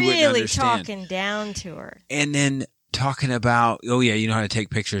knew knew she wouldn't understand. Really talking down to her. And then talking about, oh yeah, you know how to take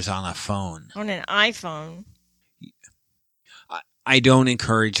pictures on a phone. On an iPhone. I don't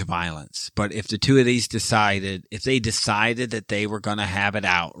encourage violence, but if the two of these decided that they were going to have it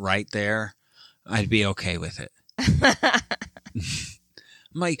out right there, I'd be okay with it.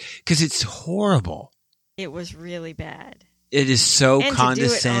 Because it's horrible. It was really bad. It is so and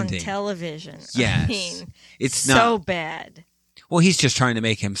condescending. To do it on television. Yes. I mean, it's so not bad. Well, he's just trying to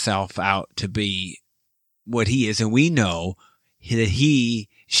make himself out to be what he is. And we know that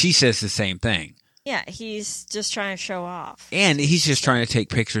she says the same thing. Yeah, he's just trying to show off. And he's just trying to take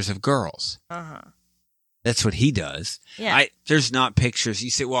pictures of girls. Uh-huh. That's what he does. Yeah. There's not pictures.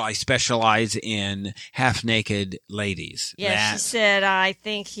 You say, well, I specialize in half-naked ladies. Yeah, she said, I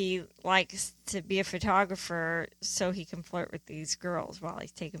think he likes to be a photographer so he can flirt with these girls while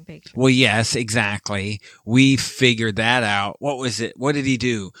he's taking pictures. Well, yes, exactly. We figured that out. What was it? What did he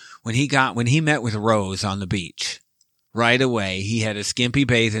do? When he met with Rose on the beach, right away, he had a skimpy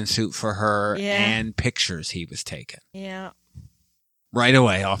bathing suit for her and pictures he was taking. Yeah. Right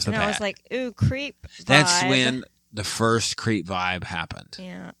away, off the bat. I was like, ooh, creep vibe. That's when the first creep vibe happened.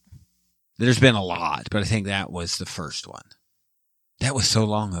 Yeah. There's been a lot, but I think that was the first one. That was so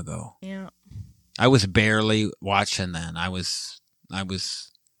long ago. Yeah. I was barely watching then. I was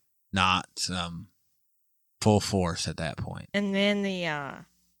not full force at that point. And then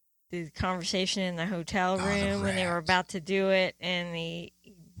the conversation in the hotel room when they were about to do it, and he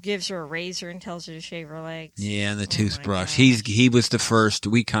gives her a razor and tells her to shave her legs. Yeah, and the toothbrush. He was the first.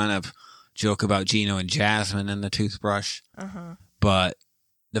 We kind of joke about Gino and Jasmine and the toothbrush. Uh-huh. But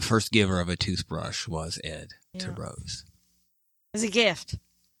the first giver of a toothbrush was Ed to Rose. It was a gift.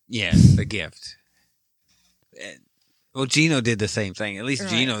 Yes, a gift. Well, Gino did the same thing. At least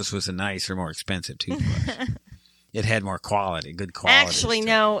Gino's was a nicer, more expensive toothbrush. It had more quality, good quality. Actually,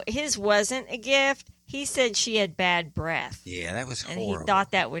 no, his wasn't a gift. He said she had bad breath. Yeah, that was horrible. And he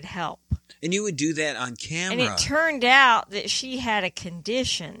thought that would help. And you would do that on camera. And it turned out that she had a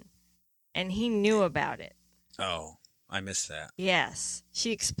condition, and he knew about it. Oh, I missed that. Yes,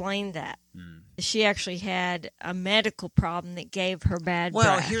 she explained that. She actually had a medical problem that gave her bad breath.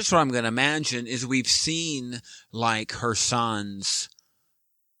 Well, here's what I'm going to imagine is we've seen, like, her son's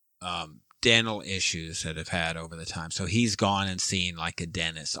dental issues that have had over the time. So he's gone and seen like a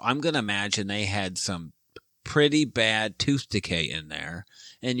dentist. So I'm going to imagine they had some pretty bad tooth decay in there,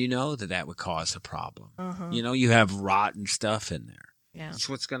 and you know that would cause a problem. Uh-huh. You know, you have rotten stuff in there. Yeah. That's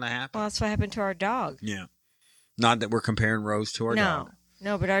what's going to happen. Well, that's what happened to our dog. Yeah. Not that we're comparing Rose to our dog.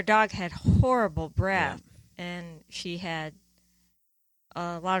 No, but our dog had horrible breath, and she had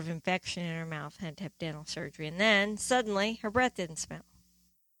a lot of infection in her mouth, had to have dental surgery, and then suddenly her breath didn't smell.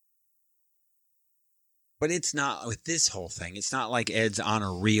 But it's not, with this whole thing, it's not like Ed's on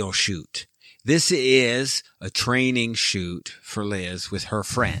a real shoot. This is a training shoot for Liz with her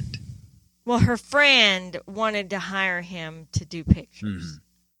friend. Well, her friend wanted to hire him to do pictures. Mm-hmm.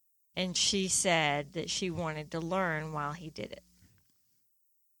 And she said that she wanted to learn while he did it.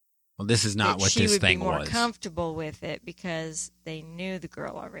 Well, this is not what this thing was. She would be more comfortable with it because they knew the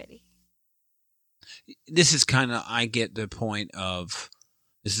girl already. This is kind of, I get the point of,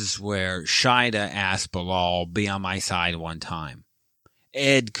 this is where Shida asked Bilal, be on my side one time.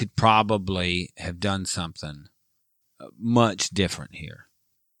 Ed could probably have done something much different here.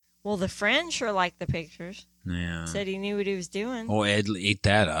 Well, the friend sure liked the pictures. Yeah. Said he knew what he was doing. Oh, Ed ate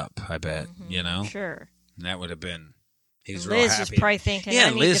that up, I bet, you know? Sure. That would have been, he was Liz real happy. was probably thinking,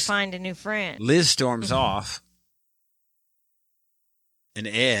 I need to find a new friend. Liz storms off, and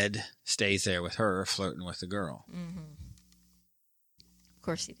Ed stays there with her, flirting with the girl. Mm-hmm. Of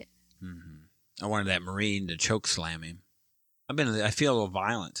course he did. I wanted that Marine to choke slam him. I feel a little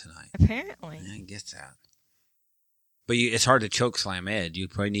violent tonight. Apparently. I get that. But it's hard to choke slam Ed. You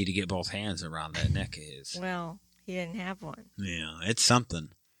probably need to get both hands around that neck of his. Well, he didn't have one. Yeah, it's something.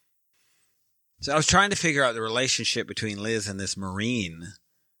 So I was trying to figure out the relationship between Liz and this Marine.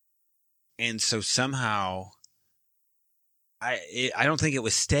 And so somehow, I don't think it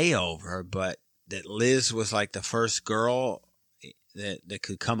was stayover, but that Liz was like the first girl that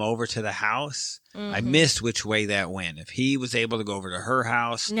could come over to the house. I missed which way that went. If he was able to go over to her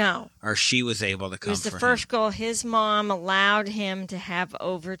house. No. Or she was able to come for him. It was the first girl his mom allowed him to have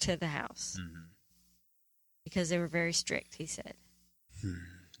over to the house. Mm-hmm. Because they were very strict, he said.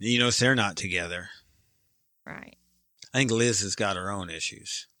 You know, they're not together. Right. I think Liz has got her own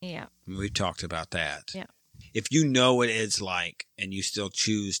issues. Yeah. We've talked about that. Yeah. If you know what Ed's like and you still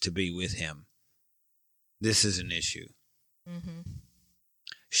choose to be with him, this is an issue. Mm-hmm.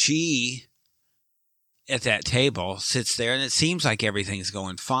 She, at that table, sits there, and it seems like everything's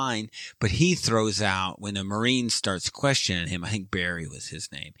going fine, but he throws out, when the Marine starts questioning him, I think Barry was his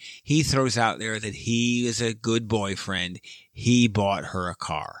name, he throws out there that he is a good boyfriend. He bought her a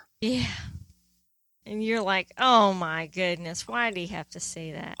car. Yeah. And you're like, oh my goodness, why did he have to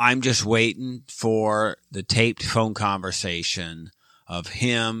say that? I'm just waiting for the taped phone conversation of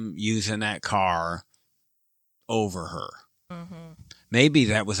him using that car over her. Mm-hmm. Maybe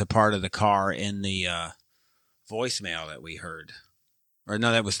that was a part of the car in the voicemail that we heard. Or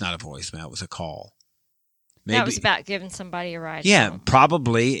no, that was not a voicemail. It was a call. Maybe, that was about giving somebody a ride. Yeah, home.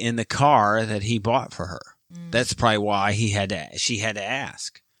 Probably in the car that he bought for her. Mm. That's probably why she had to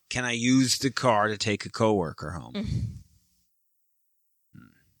ask, can I use the car to take a coworker home? Mm.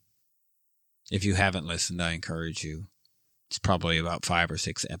 If you haven't listened, I encourage you. It's probably about 5 or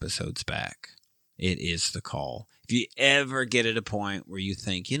 6 episodes back. It is the call. If you ever get at a point where you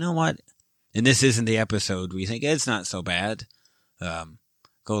think, you know what, and this isn't the episode where you think it's not so bad, go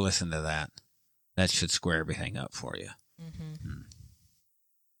listen to that. That should square everything up for you. Mm-hmm.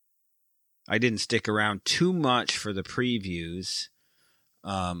 I didn't stick around too much for the previews.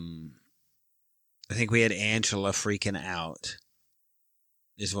 I think we had Angela freaking out,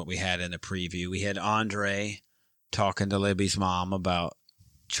 is what we had in the preview. We had Andre talking to Libby's mom about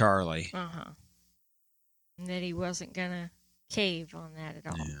Charlie. Uh-huh. And that he wasn't going to cave on that at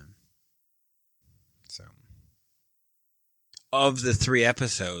all. Yeah. So, of the 3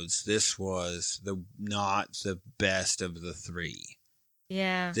 episodes, this was not the best of the 3.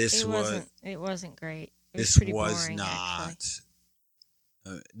 Yeah. It wasn't great. This was boring, not.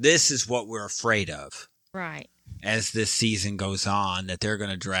 This is what we're afraid of. Right. As this season goes on, that they're going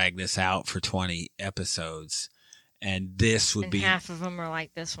to drag this out for 20 episodes. And this would be... half of them are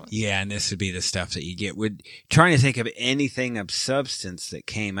like this one. Yeah, and this would be the stuff that you get. We're trying to think of anything of substance that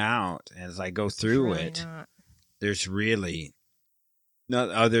came out as I go through it. Not. There's really... Not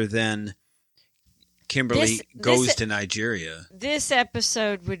other than Kimberly goes to Nigeria. This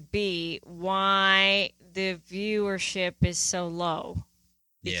episode would be why the viewership is so low.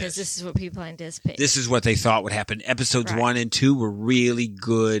 Because this is what people anticipate. This is what they thought would happen. Episodes 1 and 2 were really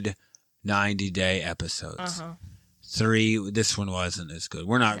good 90-day episodes. Uh-huh. 3, this one wasn't as good.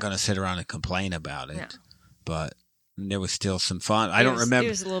 We're not going to sit around and complain about it, but there was still some fun. I don't remember. It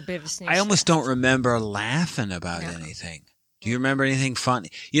was a little bit of a snooze. I almost don't remember laughing about anything. Do you remember anything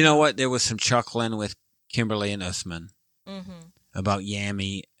funny? You know what? There was some chuckling with Kimberly and Usman about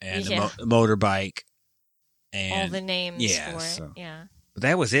Yami and Yeah. a motorbike. And all the names yeah, for it. so- Yeah. But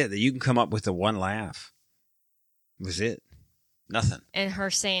that was it. That you can come up with the one laugh. Was it? Nothing. And her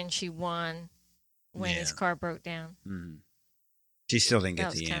saying she won when Yeah. his car broke down. Mm. She still didn't That get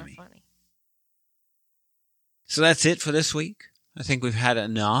was the kind of Yami. funny. So that's it for this week. I think we've had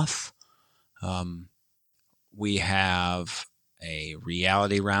enough. We have a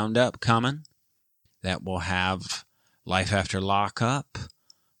reality roundup coming that will have Life After Lockup,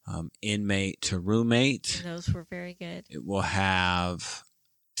 Inmate to Roommate. Those were very good. It will have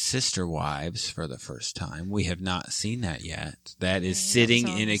Sister Wives for the first time. We have not seen that yet. That is sitting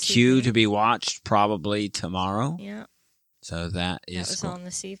on in a this queue evening. to be watched probably tomorrow. Yeah. So that That is was on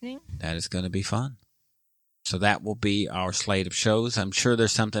this evening. that is going to be fun. So that will be our slate of shows. I'm sure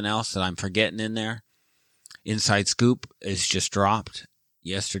there's something else that I'm forgetting in there. Inside Scoop is just dropped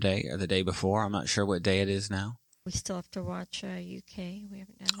yesterday or the day before. I'm not sure what day it is now. We still have to watch UK. We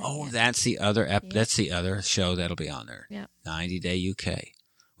haven't done that Oh, yet. that's the other Yeah. that's the other show that'll be on there. Yeah. 90 Day UK.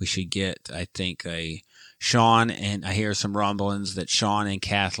 We should get, I think, a Sean, and I hear some rumblings that Sean and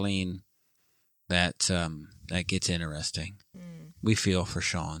Kathleen, that gets interesting. Mm. We feel for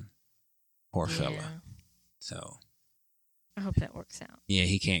Sean. Poor Yeah. fella. So, I hope that works out. yeah,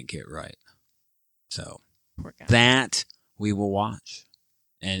 he can't get right. So, Poor guy. that we will watch.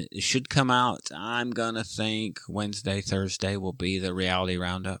 And it should come out, I'm going to think Wednesday, Thursday will be the reality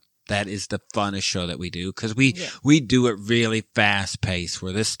roundup. That is the funnest show that we do because we do it really fast paced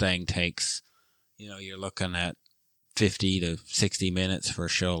where this thing takes, you're looking at 50 to 60 minutes for a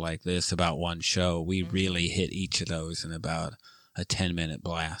show like this about one show. We really hit each of those in about a 10-minute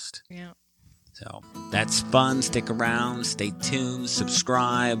blast. Yeah. So that's fun. Stick around, stay tuned,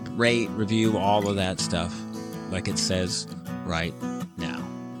 subscribe, rate, review, all of that stuff like it says right now.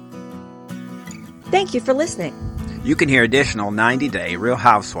 Thank you for listening. You can hear additional 90-day Real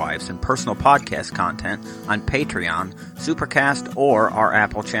Housewives and personal podcast content on Patreon, Supercast, or our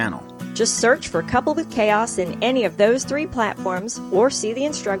Apple channel. Just search for Coupled with Chaos in any of those 3 platforms or see the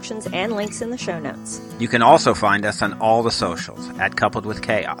instructions and links in the show notes. You can also find us on all the socials at Coupled with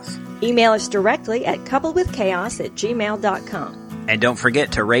Chaos. Email us directly at coupledwithchaos@gmail.com. And don't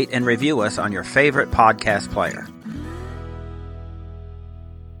forget to rate and review us on your favorite podcast player.